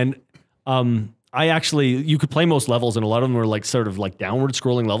 1, and you could play most levels, and a lot of them were sort of downward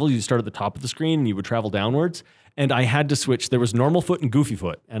scrolling levels. You start at the top of the screen and you would travel downwards. And I had to switch. There was normal foot and goofy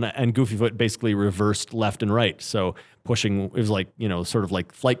foot, and goofy foot basically reversed left and right. So pushing, it was sort of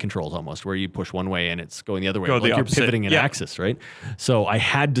like flight controls almost, where you push one way and it's going the other way. Go the You're opposite. pivoting an Yeah. axis, right? So I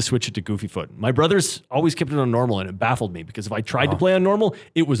had to switch it to goofy foot. My brothers always kept it on normal, and it baffled me because if I tried to play on normal,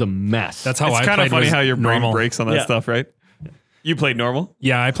 it was a mess. That's how It's I kind of played funny was how your brain normal. breaks on that Yeah. stuff, right? You played normal.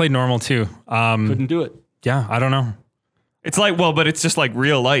 Yeah, I played normal too. couldn't do it. Yeah, I don't know. It's but it's just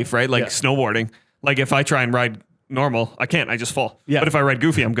real life, right? Yeah. Snowboarding. If I try and ride normal, I can't. I just fall. Yeah. But if I ride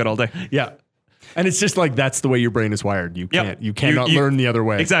goofy, I'm good all day. Yeah. And it's just that's the way your brain is wired. You Yep. can't, you cannot learn the other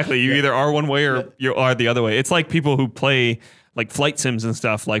way. Exactly. You either are one way or you are the other way. It's like people who play flight sims and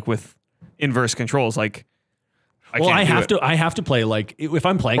stuff with inverse controls. I Well, can't I do have it. to. I have to play if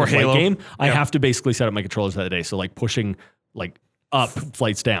I'm playing Or a flight Halo. game, I Yeah. have to basically set up my controllers that day. So pushing up,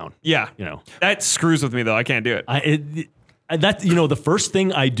 flights down. Yeah. That screws with me though. I can't do it. The first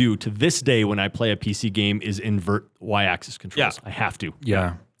thing I do to this day when I play a PC game is invert y-axis controls. Yeah. I have to.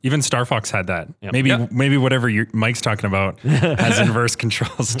 Yeah. Even Star Fox had that. Yep. Maybe Yeah. maybe whatever Mike's talking about has inverse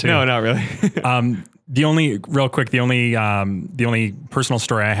controls too. No, not really. The only personal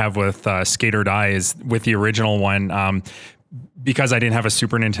story I have with Skate or Die is with the original one. Because I didn't have a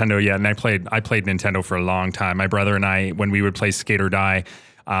Super Nintendo yet, and I played Nintendo for a long time. My brother and I, when we would play Skate or Die,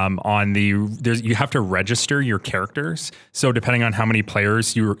 you have to register your characters. So depending on how many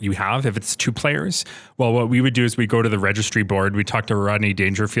players you have, if it's 2 players, well, what we would do is we'd go to the registry board, we'd talk to Rodney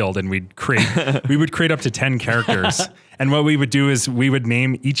Dangerfield, and we would create up to 10 characters. And what we would do is we would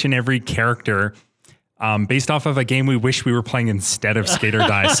name each and every character based off of a game we wish we were playing instead of Skate or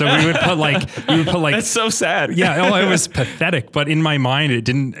Die. So we would put That's so sad. yeah, it was pathetic, but in my mind,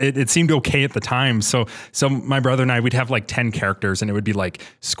 it seemed okay at the time. So my brother and I, we'd have 10 characters, and it would be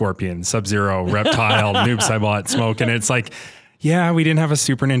Scorpion, Sub-Zero, Reptile, Noob Saibot, Smoke. And it's yeah, we didn't have a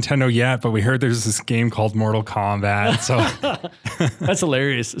Super Nintendo yet, but we heard there's this game called Mortal Kombat. So That's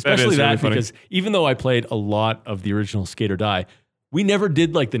hilarious, especially really funny. because even though I played a lot of the original Skate or Die, we never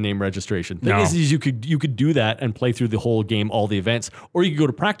did the name registration. Thing No. is you could do that and play through the whole game, all the events, or you could go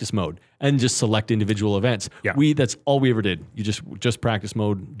to practice mode and just select individual events. Yeah. That's all we ever did. You just practice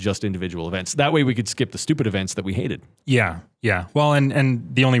mode, just individual events. That way we could skip the stupid events that we hated. yeah. Well, and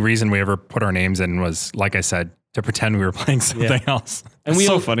the only reason we ever put our names in was, like I said, to pretend we were playing something else. And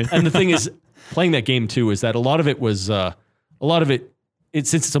So funny. And the thing is, playing that game too, is that a lot of it was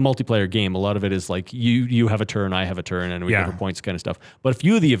since it's a multiplayer game, a lot of it is you have a turn, I have a turn, and we Yeah. go for points kind of stuff. But a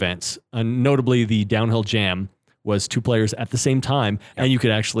few of the events, and notably the downhill jam, was 2 players at the same time, and you could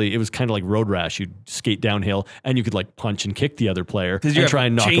actually, it was kind of like Road Rash. You'd skate downhill, and you could like punch and kick the other player you and have try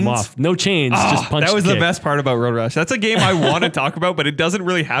and knock chains? them off. No chains, just punch. That was and the kick. best part about Road Rash. That's a game I want to talk about, but it doesn't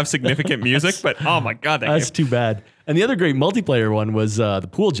really have significant music. But oh my god, that That's game. too bad. And the other great multiplayer one was the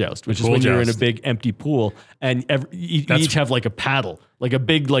pool joust, which is pool when you're in a joust. big empty pool and you each have like a paddle, like a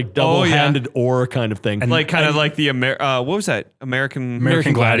big like Oh, yeah. double-handed oar kind of thing. Like kind of like the what was that? American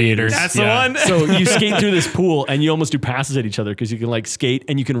Gladiators. That's Yeah. the one. So you skate through this pool and you almost do passes at each other because you can like skate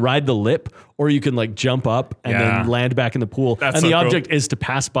and you can ride the lip or you can like jump up and Yeah. then land back in the pool. That's and so the cool. object is to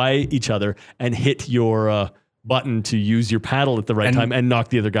pass by each other and hit your button to use your paddle at the right time and knock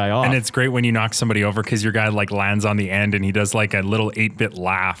the other guy off. And it's great when you knock somebody over because your guy like lands on the end and he does like a little 8-bit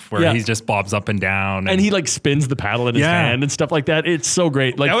laugh where Yeah. he just bobs up and down. and he like spins the paddle in his Yeah. hand and stuff like that. It's so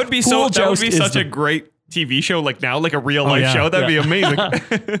great. Like That would be pool that would joust be is such the- a great TV show, like now, like a real life yeah. show. That'd be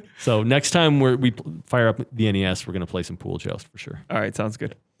amazing. So next time we fire up the NES, we're gonna play some pool joust for sure. All right, sounds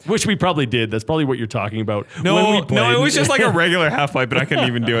good. Which we probably did. That's probably what you're talking about. when we No, played. it was just like a regular half pipe, but I couldn't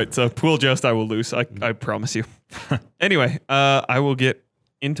even do it. So pool joust, I will lose. I promise you. Anyway, I will get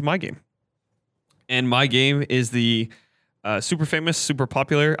into my game, and my game is the super famous, super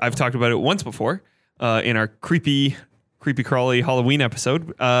popular. I've talked about it once before in our creepy crawly Halloween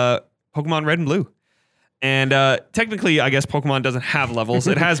episode. Pokemon Red and Blue. And technically, I guess Pokemon doesn't have levels.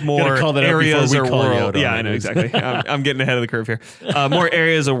 It has more call that out areas before or we call you out worlds. on Yeah, it. I know exactly. I'm getting ahead of the curve here. More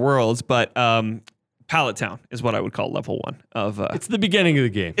areas or worlds, but Pallet Town is what I would call level 1 of. It's the beginning of the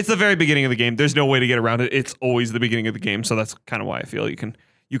game. It's the very beginning of the game. There's no way to get around it. It's always the beginning of the game, so that's kind of why I feel you can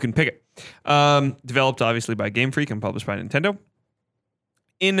pick it. Developed obviously by Game Freak and published by Nintendo.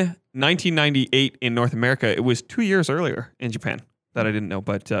 In 1998 in North America, it was 2 years earlier in Japan that I didn't know,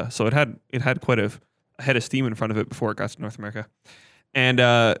 but so it had quite a head of steam in front of it before it got to North America. And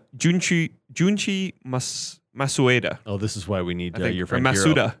Junchi Masueda. Oh, this is why we need I think, your or friend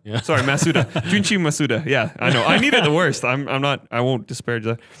Masuda. Hiro. Yeah. Sorry, Masuda. Junchi Masuda. Yeah, I know. I needed the worst. I'm not. I won't disparage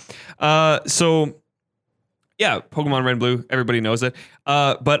that. So, yeah, Pokemon Red and Blue. Everybody knows it.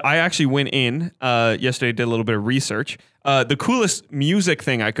 But I actually went in yesterday, did a little bit of research. The coolest music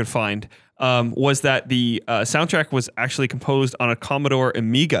thing I could find was that the soundtrack was actually composed on a Commodore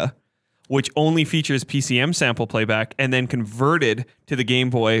Amiga, which only features PCM sample playback, and then converted to the Game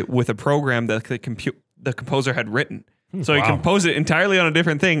Boy with a program that the composer had written. So he Wow. composed it entirely on a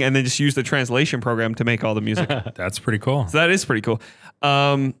different thing, and then just used the translation program to make all the music. That's pretty cool. So that is pretty cool.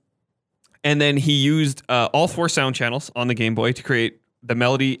 And then he used all 4 sound channels on the Game Boy to create the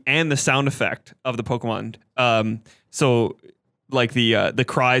melody and the sound effect of the Pokemon. So like the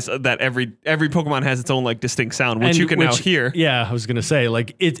cries that every Pokemon has its own like distinct sound, which And you can now hear. Yeah, I was gonna say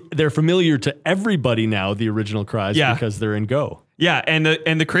like they're familiar to everybody now. The original cries Yeah. because they're in Go. Yeah, and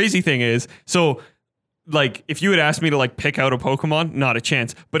the crazy thing is, so like if you had asked me to like pick out a Pokemon, not a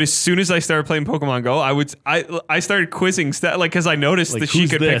chance. But as soon as I started playing Pokemon Go, I started quizzing like because I noticed Like, that she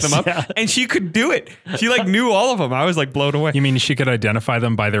who's could pick this? them up, Yeah. and she could do it. She like knew all of them. I was like blown away. You mean she could identify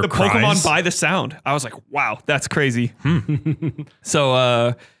them by their The cries? Pokemon by the sound. I was like, wow, that's crazy.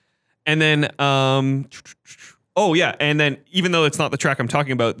 So, and then, oh yeah, and then even though it's not the track I'm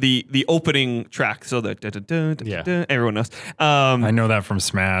talking about, the opening track, so the Yeah. everyone knows. I know that from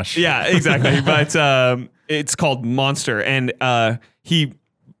Smash. Yeah, exactly. But it's called Monster, and he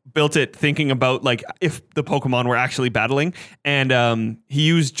built it thinking about like if the Pokemon were actually battling, and he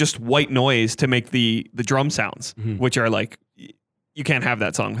used just white noise to make the drum sounds, which are like you can't have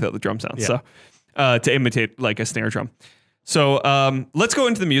that song without the drum sounds. Yeah. So to imitate like a snare drum. So let's go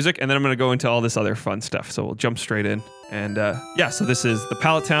into the music, and then I'm going to go into all this other fun stuff. So we'll jump straight in, and yeah. So this is the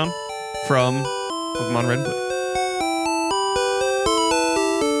Pallet Town from Pokemon Red and Blue.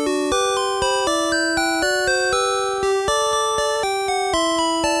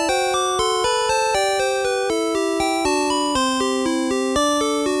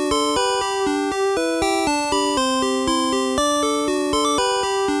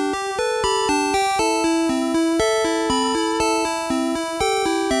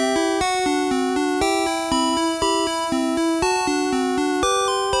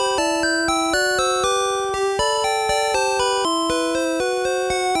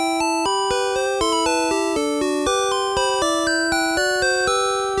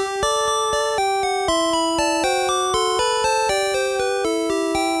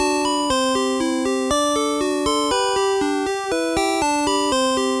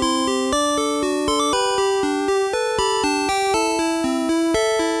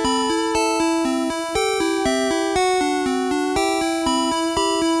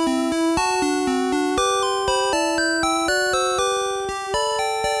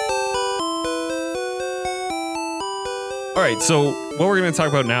 right. So what we're going to talk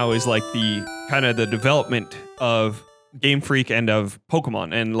about now is like the kind of the development of Game Freak and of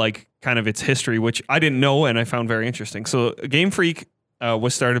Pokemon and like kind of its history, which I didn't know and I found very interesting. So Game Freak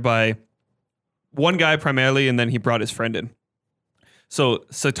was started by one guy primarily, and then he brought his friend in. So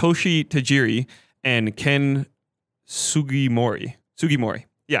Satoshi Tajiri and Ken Sugimori,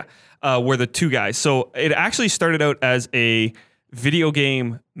 yeah, were the two guys. So it actually started out as a video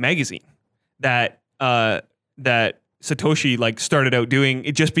game magazine that Satoshi like started out doing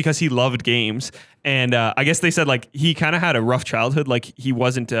it just because he loved games. And I guess they said like he kind of had a rough childhood. Like he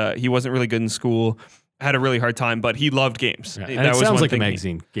wasn't really good in school, had a really hard time, but he loved games. Yeah. And it sounds like a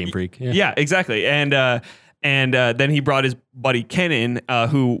magazine, Game Freak. Yeah, exactly. And then he brought his buddy Ken in,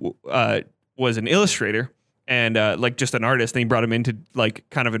 who was an illustrator and like just an artist. And he brought him in to like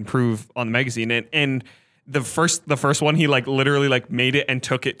kind of improve on the magazine. And the first one, he like literally like made it and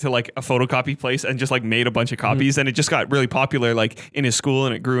took it to like a photocopy place and just like made a bunch of copies. And it just got really popular like in his school,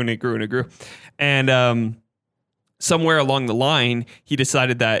 and it grew and it grew and it grew. And somewhere along the line, he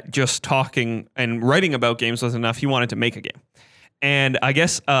decided that just talking and writing about games was enough. He wanted to make a game. And I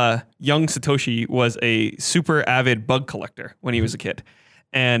guess young Satoshi was a super avid bug collector when he was a kid.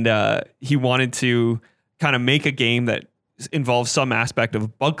 And he wanted to kind of make a game that involves some aspect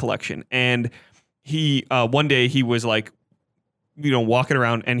of bug collection. And he one day he was like, walking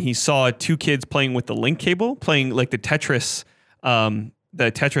around, and he saw two kids playing with the link cable, playing like the Tetris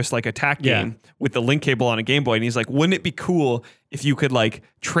like attack game with the link cable on a Game Boy. And he's like, wouldn't it be cool if you could like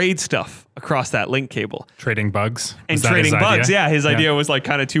trade stuff across that link cable? Trading bugs? And trading bugs. Yeah. His idea was like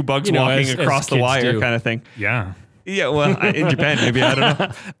kind of two bugs walking across the wire kind of thing. Yeah. Yeah. Well, in Japan, maybe, I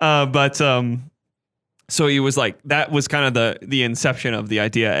don't know. So he was like, that was kind of the inception of the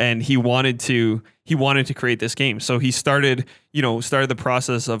idea. And he wanted to create this game. So he started the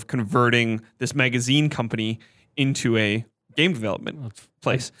process of converting this magazine company into a game development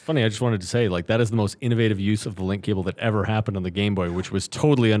place. It's funny. I just wanted to say, like, that is the most innovative use of the link cable that ever happened on the Game Boy, which was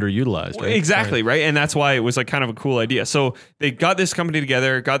totally underutilized. Right? Exactly, right? And that's why it was like kind of a cool idea. So they got this company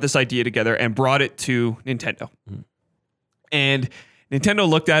together, got this idea together, and brought it to Nintendo. And Nintendo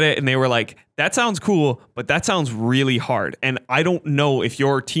looked at it and they were like, that sounds cool, but that sounds really hard. And I don't know if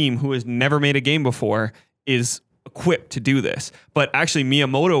your team, who has never made a game before, is equipped to do this. But actually,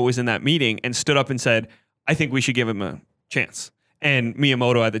 Miyamoto was in that meeting and stood up and said, I think we should give him a chance. And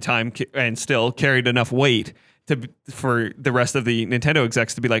Miyamoto at the time and still carried enough weight for the rest of the Nintendo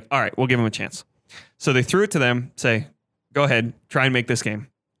execs to be like, all right, we'll give him a chance. So they threw it to them, say, go ahead, try and make this game.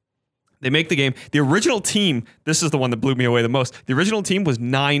 They make the game. The original team, this is the one that blew me away the most. The original team was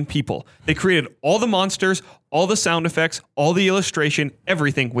 9 people. They created all the monsters, all the sound effects, all the illustration,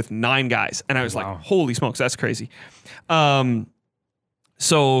 everything with 9 guys. And I was like, holy smokes, that's crazy. So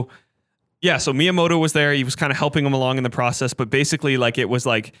Miyamoto was there. He was kind of helping him along in the process. But basically, like, it was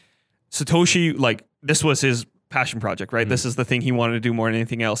like Satoshi, like, this was his passion project, right? This is the thing he wanted to do more than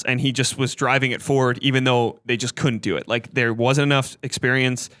anything else. And he just was driving it forward, even though they just couldn't do it. Like, there wasn't enough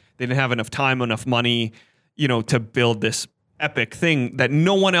experience. They didn't have enough time, enough money, to build this epic thing that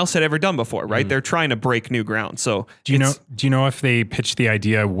no one else had ever done before, right? They're trying to break new ground. So do you know if they pitched the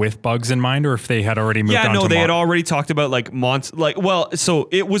idea with bugs in mind, or if they had already moved on? Yeah, no, they had already talked about like so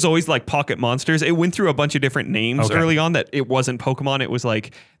it was always like Pocket Monsters. It went through a bunch of different names early on. That it wasn't Pokemon. It was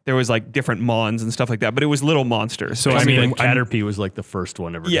like there was like different Mons and stuff like that, but it was little monsters. So I mean, like Caterpie was like the first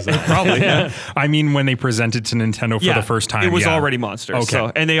one ever designed. Probably. Yeah. I mean, when they presented to Nintendo for the first time, it was already monsters. Okay.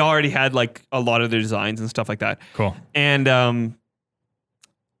 So, and they already had like a lot of the designs and stuff like that. Cool. And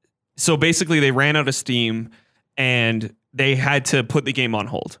so basically they ran out of steam and they had to put the game on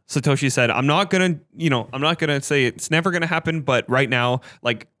hold. Satoshi said, I'm not going to say it's never going to happen, but right now,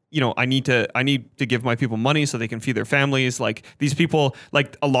 like, I need to give my people money so they can feed their families. Like, these people,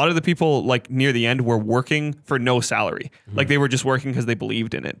 like, a lot of the people like near the end were working for no salary. Like, they were just working because they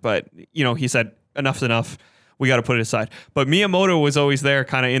believed in it. But, he said, enough's enough. We got to put it aside. But Miyamoto was always there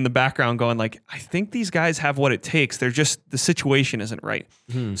kind of in the background going like, I think these guys have what it takes. They're just, the situation isn't right.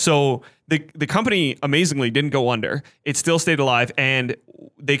 So the company amazingly didn't go under. It still stayed alive, and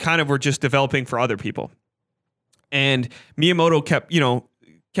they kind of were just developing for other people. And Miyamoto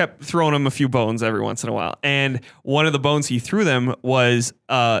kept throwing them a few bones every once in a while. And one of the bones he threw them was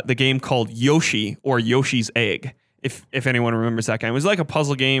the game called Yoshi, or Yoshi's Egg. If anyone remembers that game. It was like a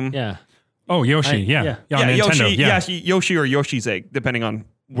puzzle game. Yeah. Oh, Yoshi, yeah, Nintendo, Yoshi or Yoshi's Egg, depending on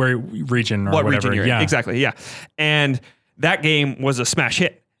where region or what whatever. Region you're in. Exactly, yeah. And that game was a smash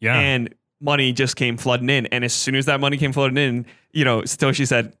hit. Yeah. And money just came flooding in. And as soon as that money came flooding in, Satoshi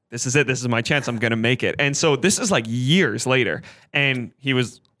said, this is it. This is my chance. I'm going to make it. And so this is like years later. And he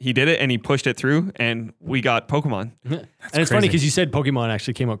did it and he pushed it through and we got Pokemon. And it's funny because you said Pokemon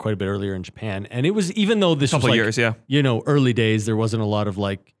actually came out quite a bit earlier in Japan. And it was, even though this was Couple like, years, yeah. Early days, there wasn't a lot of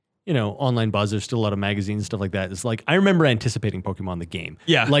like, online buzz. There's still a lot of magazines and stuff like that. It's like, I remember anticipating Pokemon the game.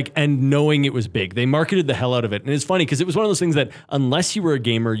 Yeah. Like, and knowing it was big. They marketed the hell out of it. And it's funny because it was one of those things that unless you were a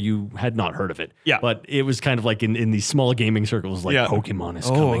gamer, you had not heard of it. Yeah. But it was kind of like in these small gaming circles, like Pokemon is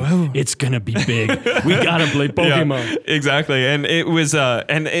coming. Oh. It's going to be big. We got to play Pokemon. Yeah, exactly. And it was,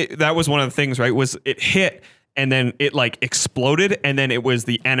 that was one of the things, right? Was it hit and then it like exploded and then it was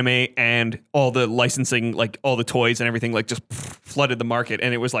the anime and all the licensing, like all the toys and everything like just flooded the market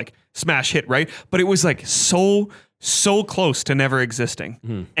and it was like smash hit, right? But it was like so close to never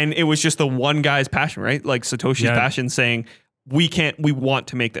existing. And it was just the one guy's passion, right? Like Satoshi's passion saying, we want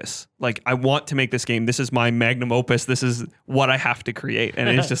to make this. Like, I want to make this game. This is my magnum opus. This is what I have to create. And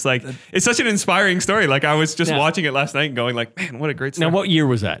it's just like, it's such an inspiring story. Like I was just watching it last night and going like, man, what a great story. Now, what year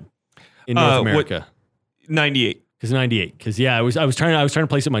was that in North America? 98. Because 98. Because I was trying to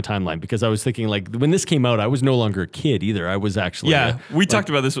place it in my timeline because I was thinking like when this came out, I was no longer a kid either. I was actually we talked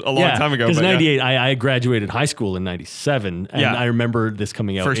about this a long time ago. Because 98, I graduated high school in 97, and I remember this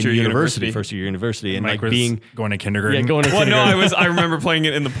coming out first in year university, and Mike like being going to kindergarten. Yeah, going to Well, kindergarten. no, I remember playing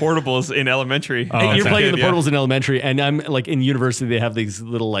it in the portables in elementary. And you're as a playing kid, the portables in elementary, and I'm like in university. They have these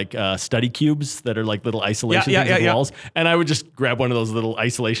little like study cubes that are like little isolation things with walls, and I would just grab one of those little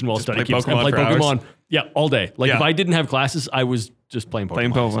isolation wall study play cubes and Pokemon play for hours. Pokemon. Yeah, all day. Like Yeah. if I didn't have classes, I was just playing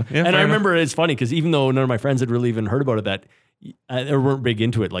Pokemon. Yeah, and fair I remember it's funny because even though none of my friends had really even heard about it, that they weren't big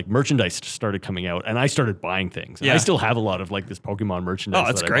into it. Like merchandise started coming out, and I started buying things. And I still have a lot of like this Pokemon merchandise. Oh,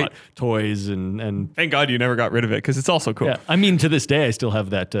 that's that great. I bought, toys and Thank God you never got rid of it because it's also cool. yeah. I mean, to this day, I still have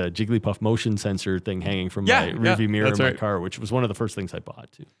that Jigglypuff motion sensor thing hanging from my rearview mirror in that's my right. car, which was one of the first things I bought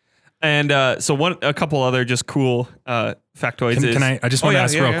too. And so a couple other just cool factoids is. Can I just want to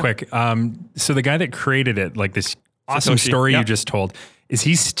ask real yeah. quick. So the guy that created it, like this awesome Satoshi, story yeah. you just told, is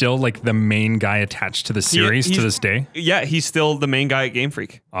he still like the main guy attached to the series to he's- this day? Yeah, he's still the main guy at Game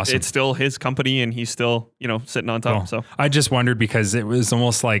Freak. Awesome. It's still his company, and he's still sitting on top. Oh. So I just wondered because it was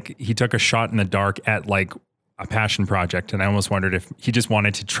almost like he took a shot in the dark at like a passion project, and I almost wondered if he just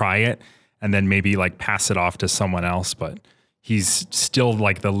wanted to try it and then maybe like pass it off to someone else, but he's still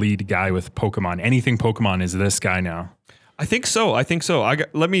like the lead guy with Pokemon. Anything Pokemon is this guy now. I think so.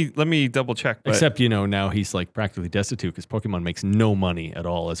 Let me double check. But Except now he's like practically destitute because Pokemon makes no money at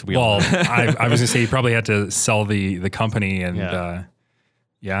all. As we all Well, know. I was gonna say he probably had to sell the company and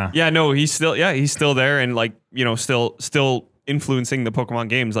yeah, no, he's still there, and like still influencing the Pokemon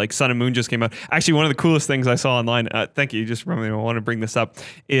games. Like Sun and Moon just came out. Actually, one of the coolest things I saw online. Thank you. Just remember, I want to bring this up.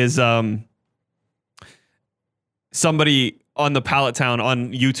 Is somebody on the Pallet Town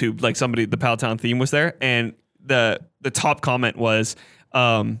on YouTube, like the Pallet Town theme was there, and the top comment was,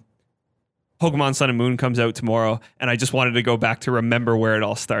 Pokemon Sun and Moon comes out tomorrow, and I just wanted to go back to remember where it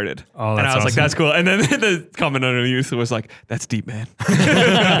all started. Oh, and I was like, awesome. that's cool. And then the comment underneath was like, that's deep, man.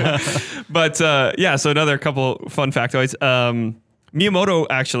 But so another couple fun factoids. Miyamoto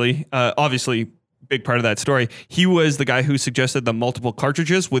actually, obviously, big part of that story. He was the guy who suggested the multiple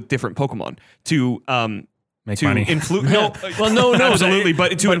cartridges with different Pokemon to Make money. influence. no, absolutely,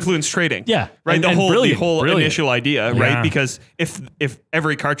 but to influence trading. Yeah, right. and The whole brilliant. initial idea, Yeah. right? Because if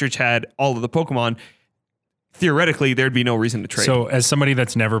every cartridge had all of the Pokemon, theoretically there'd be no reason to trade. So as somebody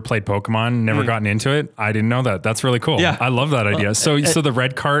that's never played Pokemon, never gotten into it, I didn't know that. That's really cool. Yeah. I love that idea. So the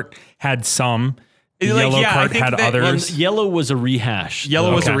red cart had some, the Like, yellow yeah, I cart think had that- others. Yellow was a rehash.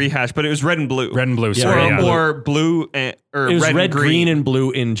 Yellow was a Okay. rehash, but it was red and blue. Red and blue, or, sorry. yeah. or blue and, or It was red, red, and green, and blue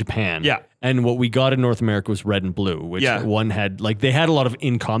in Japan. Yeah. And what we got in North America was red and blue, which Yeah. one had, like, they had a lot of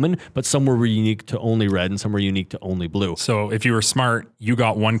in common, but some were unique to only red and some were unique to only blue. So if you were smart, you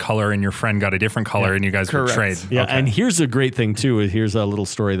got one color and your friend got a different color and you guys would Correct. trade. Yeah, Okay. and here's a great thing too. Here's a little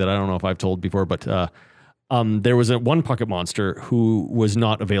story that I don't know if I've told before, but there was one Pocket Monster who was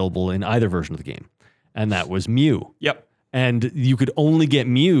not available in either version of the game, and that was Mew. Yep. And you could only get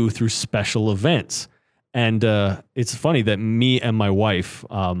Mew through special events. And it's funny that me and my wife,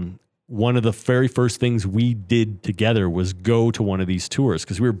 one of the very first things we did together was go to one of these tours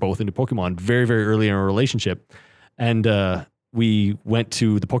because we were both into Pokemon very, very early in our relationship. And we went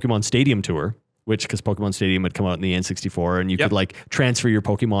to the Pokemon Stadium tour, which because Pokemon Stadium had come out in the N64 and you Yep. could like transfer your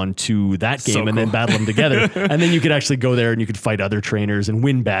Pokemon to that game So and then cool. battle them together. And then you could actually go there and you could fight other trainers and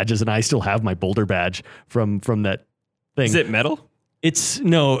win badges. And I still have my Boulder badge from that thing. Is it metal? It's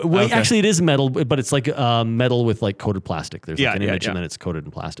no, well, Okay. actually it is metal, but it's like metal with like coated plastic. There's Yeah, like an yeah, image yeah. and then it's coated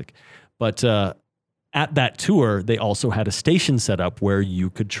in plastic. But at that tour, they also had a station set up where you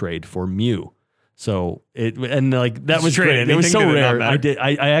could trade for Mew. So that was trade great. It was anything? so Did it not rare. matter?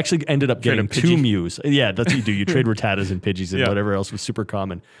 I actually ended up Trade a getting 2 Pidgey? Mews. Yeah, that's what you do. You trade Rattatas and Pidgeys and Yeah. whatever else was super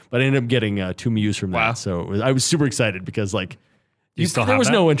common. But I ended up getting 2 Mews from Wow. that. So I was super excited because like You still there have was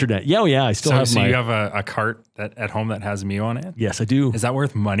that? no internet. Yeah. I still have So my. you have a cart that at home that has Mew on it? Yes, I do. Is that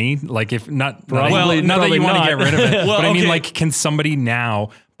worth money? Like if not, Probably- not that you probably want to not. get rid of it. Well, but I mean, okay. like, can somebody now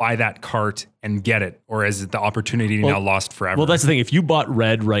buy that cart and get it, or is it the opportunity now lost forever? Well, that's the thing. If you bought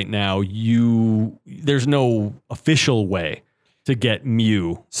Red right now, there's no official way to get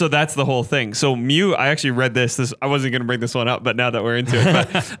Mew. So that's the whole thing. So Mew, I actually read this. I wasn't going to bring this one up, but now that we're into it,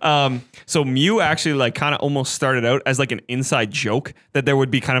 but, so Mew actually like kind of almost started out as like an inside joke that there would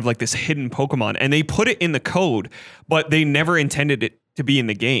be kind of like this hidden Pokemon, and they put it in the code, but they never intended it to be in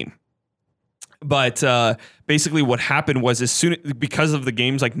the game. But basically what happened was because of the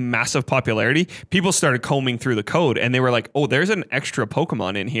game's like massive popularity, people started combing through the code and they were like, oh, there's an extra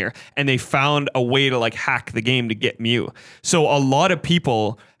Pokemon in here. And they found a way to like hack the game to get Mew. So a lot of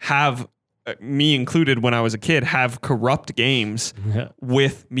people have, me included when I was a kid, have corrupt games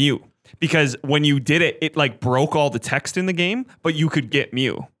with Mew. Because when you did it, it like broke all the text in the game, but you could get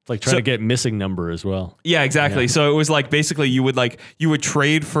Mew. It's like trying to get missing number as well. Yeah, exactly. So it was like basically you would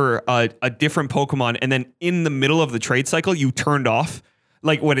trade for a different Pokemon, and then in the middle of the trade cycle, you turned off.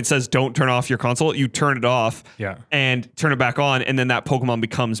 Like when it says don't turn off your console, you turn it off and turn it back on, and then that Pokemon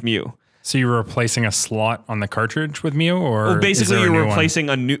becomes Mew. So you're replacing a slot on the cartridge with Mew, or Well, basically is there a you're new one?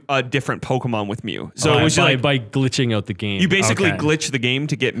 replacing a different Pokemon with Mew. So it was by, like by glitching out the game. you basically Okay. glitch the game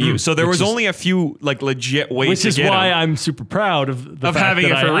to get Mew. So there was only a few like legit ways which to is get why him, I'm super proud of the Of fact having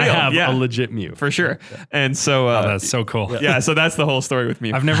that it for I real. have Yeah. a legit Mew. for sure. And so Oh, that's so cool. yeah, so that's the whole story with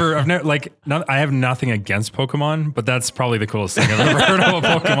Mew. I've never like, I have nothing against Pokemon, but that's probably the coolest thing I've ever heard of a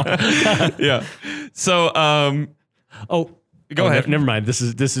Pokemon. Yeah. So Go ahead. Never mind. This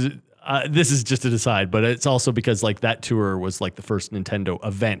is just an aside, but it's also because like that tour was like the first Nintendo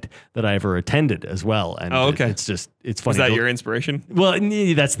event that I ever attended as well. And Oh, okay. it's funny. is that to- your inspiration? Well,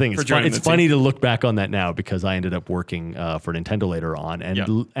 that's the thing. For It's, joining it's the funny to look back on that now because I ended up working for Nintendo later on, and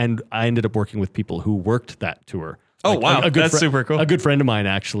Yeah. and I ended up working with people who worked that tour. Oh, wow. That's super cool. A good friend of mine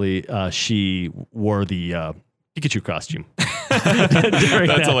actually, she wore the Pikachu costume.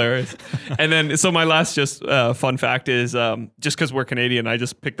 That's hilarious. And then, so my last just fun fact is just because we're Canadian, I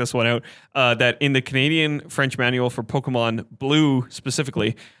just picked this one out that in the Canadian French manual for Pokemon Blue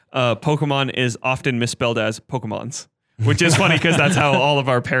specifically, Pokemon is often misspelled as Pokemons. Which is funny because that's how all of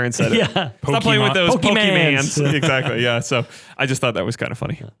our parents said it. Yeah. Stop playing with those Pokemans. Pokemans. Exactly. Yeah. So I just thought that was kind of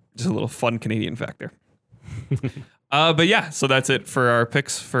funny. Just a little fun Canadian fact there. But yeah, so that's it for our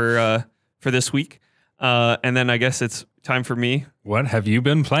picks for this week. And then I guess it's time for me. What have you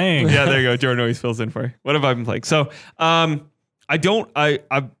been playing? Yeah, there you go. Jordan always fills in for you. What have I been playing? So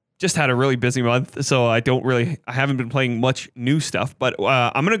I've just had a really busy month, so I haven't been playing much new stuff, but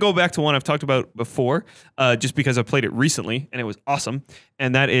I'm going to go back to one I've talked about before, just because I played it recently and it was awesome.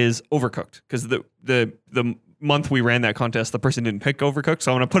 And that is Overcooked, because the month we ran that contest, the person didn't pick Overcooked,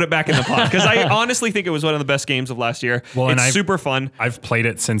 so I'm going to put it back in the pot because I honestly think it was one of the best games of last year. Well, and it's super fun. I've played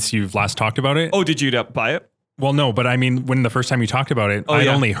it since you've last talked about it. Oh, did you buy it? Well, no, but I mean, when the first time you talked about it, I'd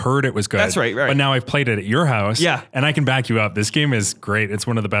yeah. only heard it was good. That's right. But now I've played it at your house. Yeah. And I can back you up. This game is great. It's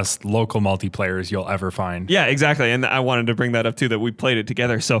one of the best local multiplayers you'll ever find. Yeah, exactly. And I wanted to bring that up too, that we played it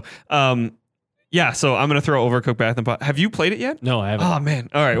together. So, yeah, so I'm going to throw Overcooked back in the pot. Have you played it yet? No, I haven't. Oh, man.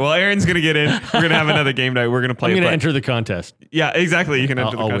 All right. Well, Aaron's going to get in. We're going to have another game night. We're going to play I'm it. going to but- enter the contest. Yeah, exactly. You can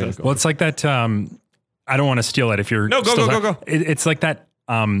enter I'll the win. contest. Well, it's like that. I don't want to steal it if you're. No, go, still go, there. go. It's like that.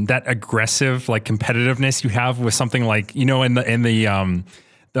 That aggressive like competitiveness you have with something like, you know, in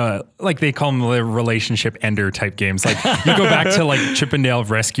the like they call them the relationship ender type games. Like you go back to like Chippendale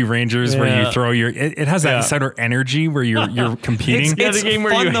Rescue Rangers where you Yeah. throw your. It has that sort of energy where you're competing. Yeah, It's the game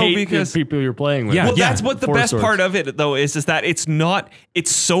where fun, you though, hate because- the people you're playing with. Yeah. Well, that's what the Four best swords. part of it, though, is that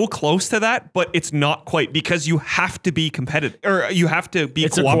it's so close to that, but it's not quite, because you have to be competitive, or you have to be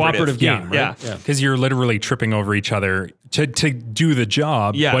It's a cooperative. cooperative game, Yeah, right? yeah. because you're literally tripping over each other to do the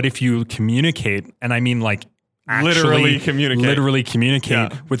job. Yeah. But if you communicate, and I mean like Literally actually communicate. communicate Yeah.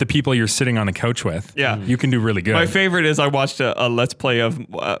 with the people you're sitting on the couch with, Yeah. you can do really good. My favorite is I watched a Let's Play of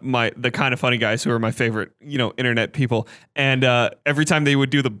the Kind of Funny guys, who are my favorite, internet people. And every time they would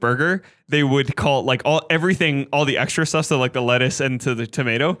do the burger, they would call like all the extra stuff, so like the lettuce and to the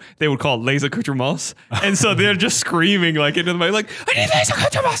tomato, they would call les accoutrements, and so they're just screaming like into the mic, like I need les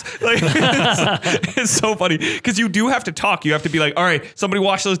accoutrements. Like it's so funny because you do have to talk. You have to be like, all right, somebody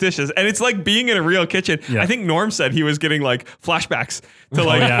wash those dishes, and it's like being in a real kitchen. Yeah. I think Norm said he was getting like flashbacks to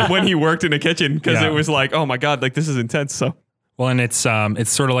like when he worked in a kitchen because Yeah. it was like, oh my god, like this is intense. So Well, and it's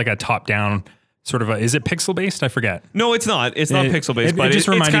sort of like a top down sort of is it pixel based? I forget. no, it's not. It's not pixel based, but it just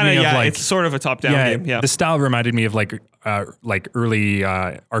it's reminded kind me of of like it's sort of a top down game. Yeah. The style reminded me of like early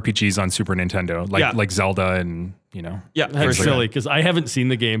RPGs on Super Nintendo, like Zelda and Yeah, That's for sure. silly because I haven't seen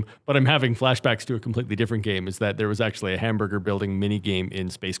the game, but I'm having flashbacks to a completely different game. Is that there was actually a hamburger building mini game in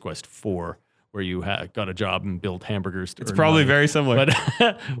Space Quest 4 where you got a job and built hamburgers. It's probably very similar.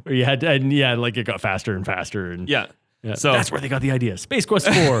 but where you had to, and yeah, like it got faster and faster, and yeah. yeah. So that's where they got the idea. Space Quest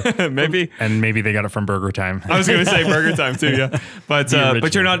 4. maybe and maybe they got it from Burger Time. I was going to say Burger Time too. Yeah, but you're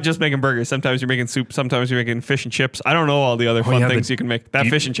original. not just making burgers. Sometimes you're making soup. Sometimes you're making fish and chips. I don't know all the other fun yeah, things the you can make. That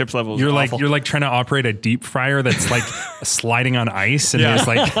deep- fish and chips level. Is You're awful. like trying to operate a deep fryer that's like sliding on ice, and Yeah. there's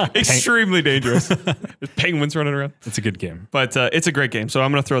like extremely dangerous. There's penguins running around. It's a good game. But it's a great game. So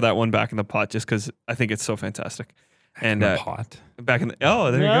I'm going to throw that one back in the pot just because I think it's so fantastic. And In a pot. back in the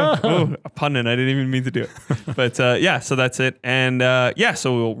there you go. Oh, a pun, and I didn't even mean to do it. But yeah, so that's it. And yeah,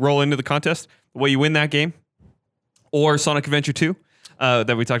 so we'll roll into the contest. The way you win that game, or Sonic Adventure 2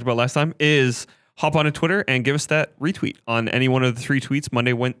 that we talked about last time, is hop on to Twitter and give us that retweet on any one of the 3 tweets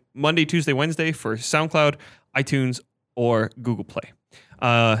Monday, Tuesday, Wednesday for SoundCloud, iTunes, or Google Play.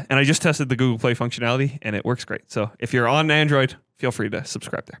 And I just tested the Google Play functionality, and it works great. So if you're on Android, feel free to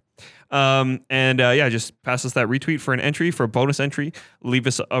subscribe there. And yeah, just pass us that retweet for an entry, for a bonus entry. Leave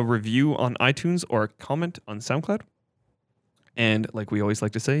us a review on iTunes or a comment on SoundCloud. And like we always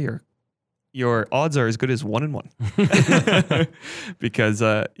like to say, your odds are as good as 1 in 1. Because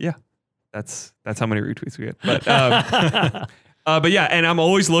yeah, that's how many retweets we get. But yeah, and I'm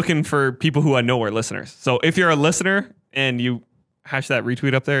always looking for people who I know are listeners. So if you're a listener and you hash that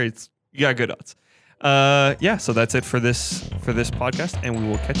retweet up there, you got good odds. Yeah, so that's it for this podcast, and we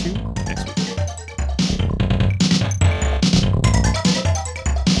will catch you next week.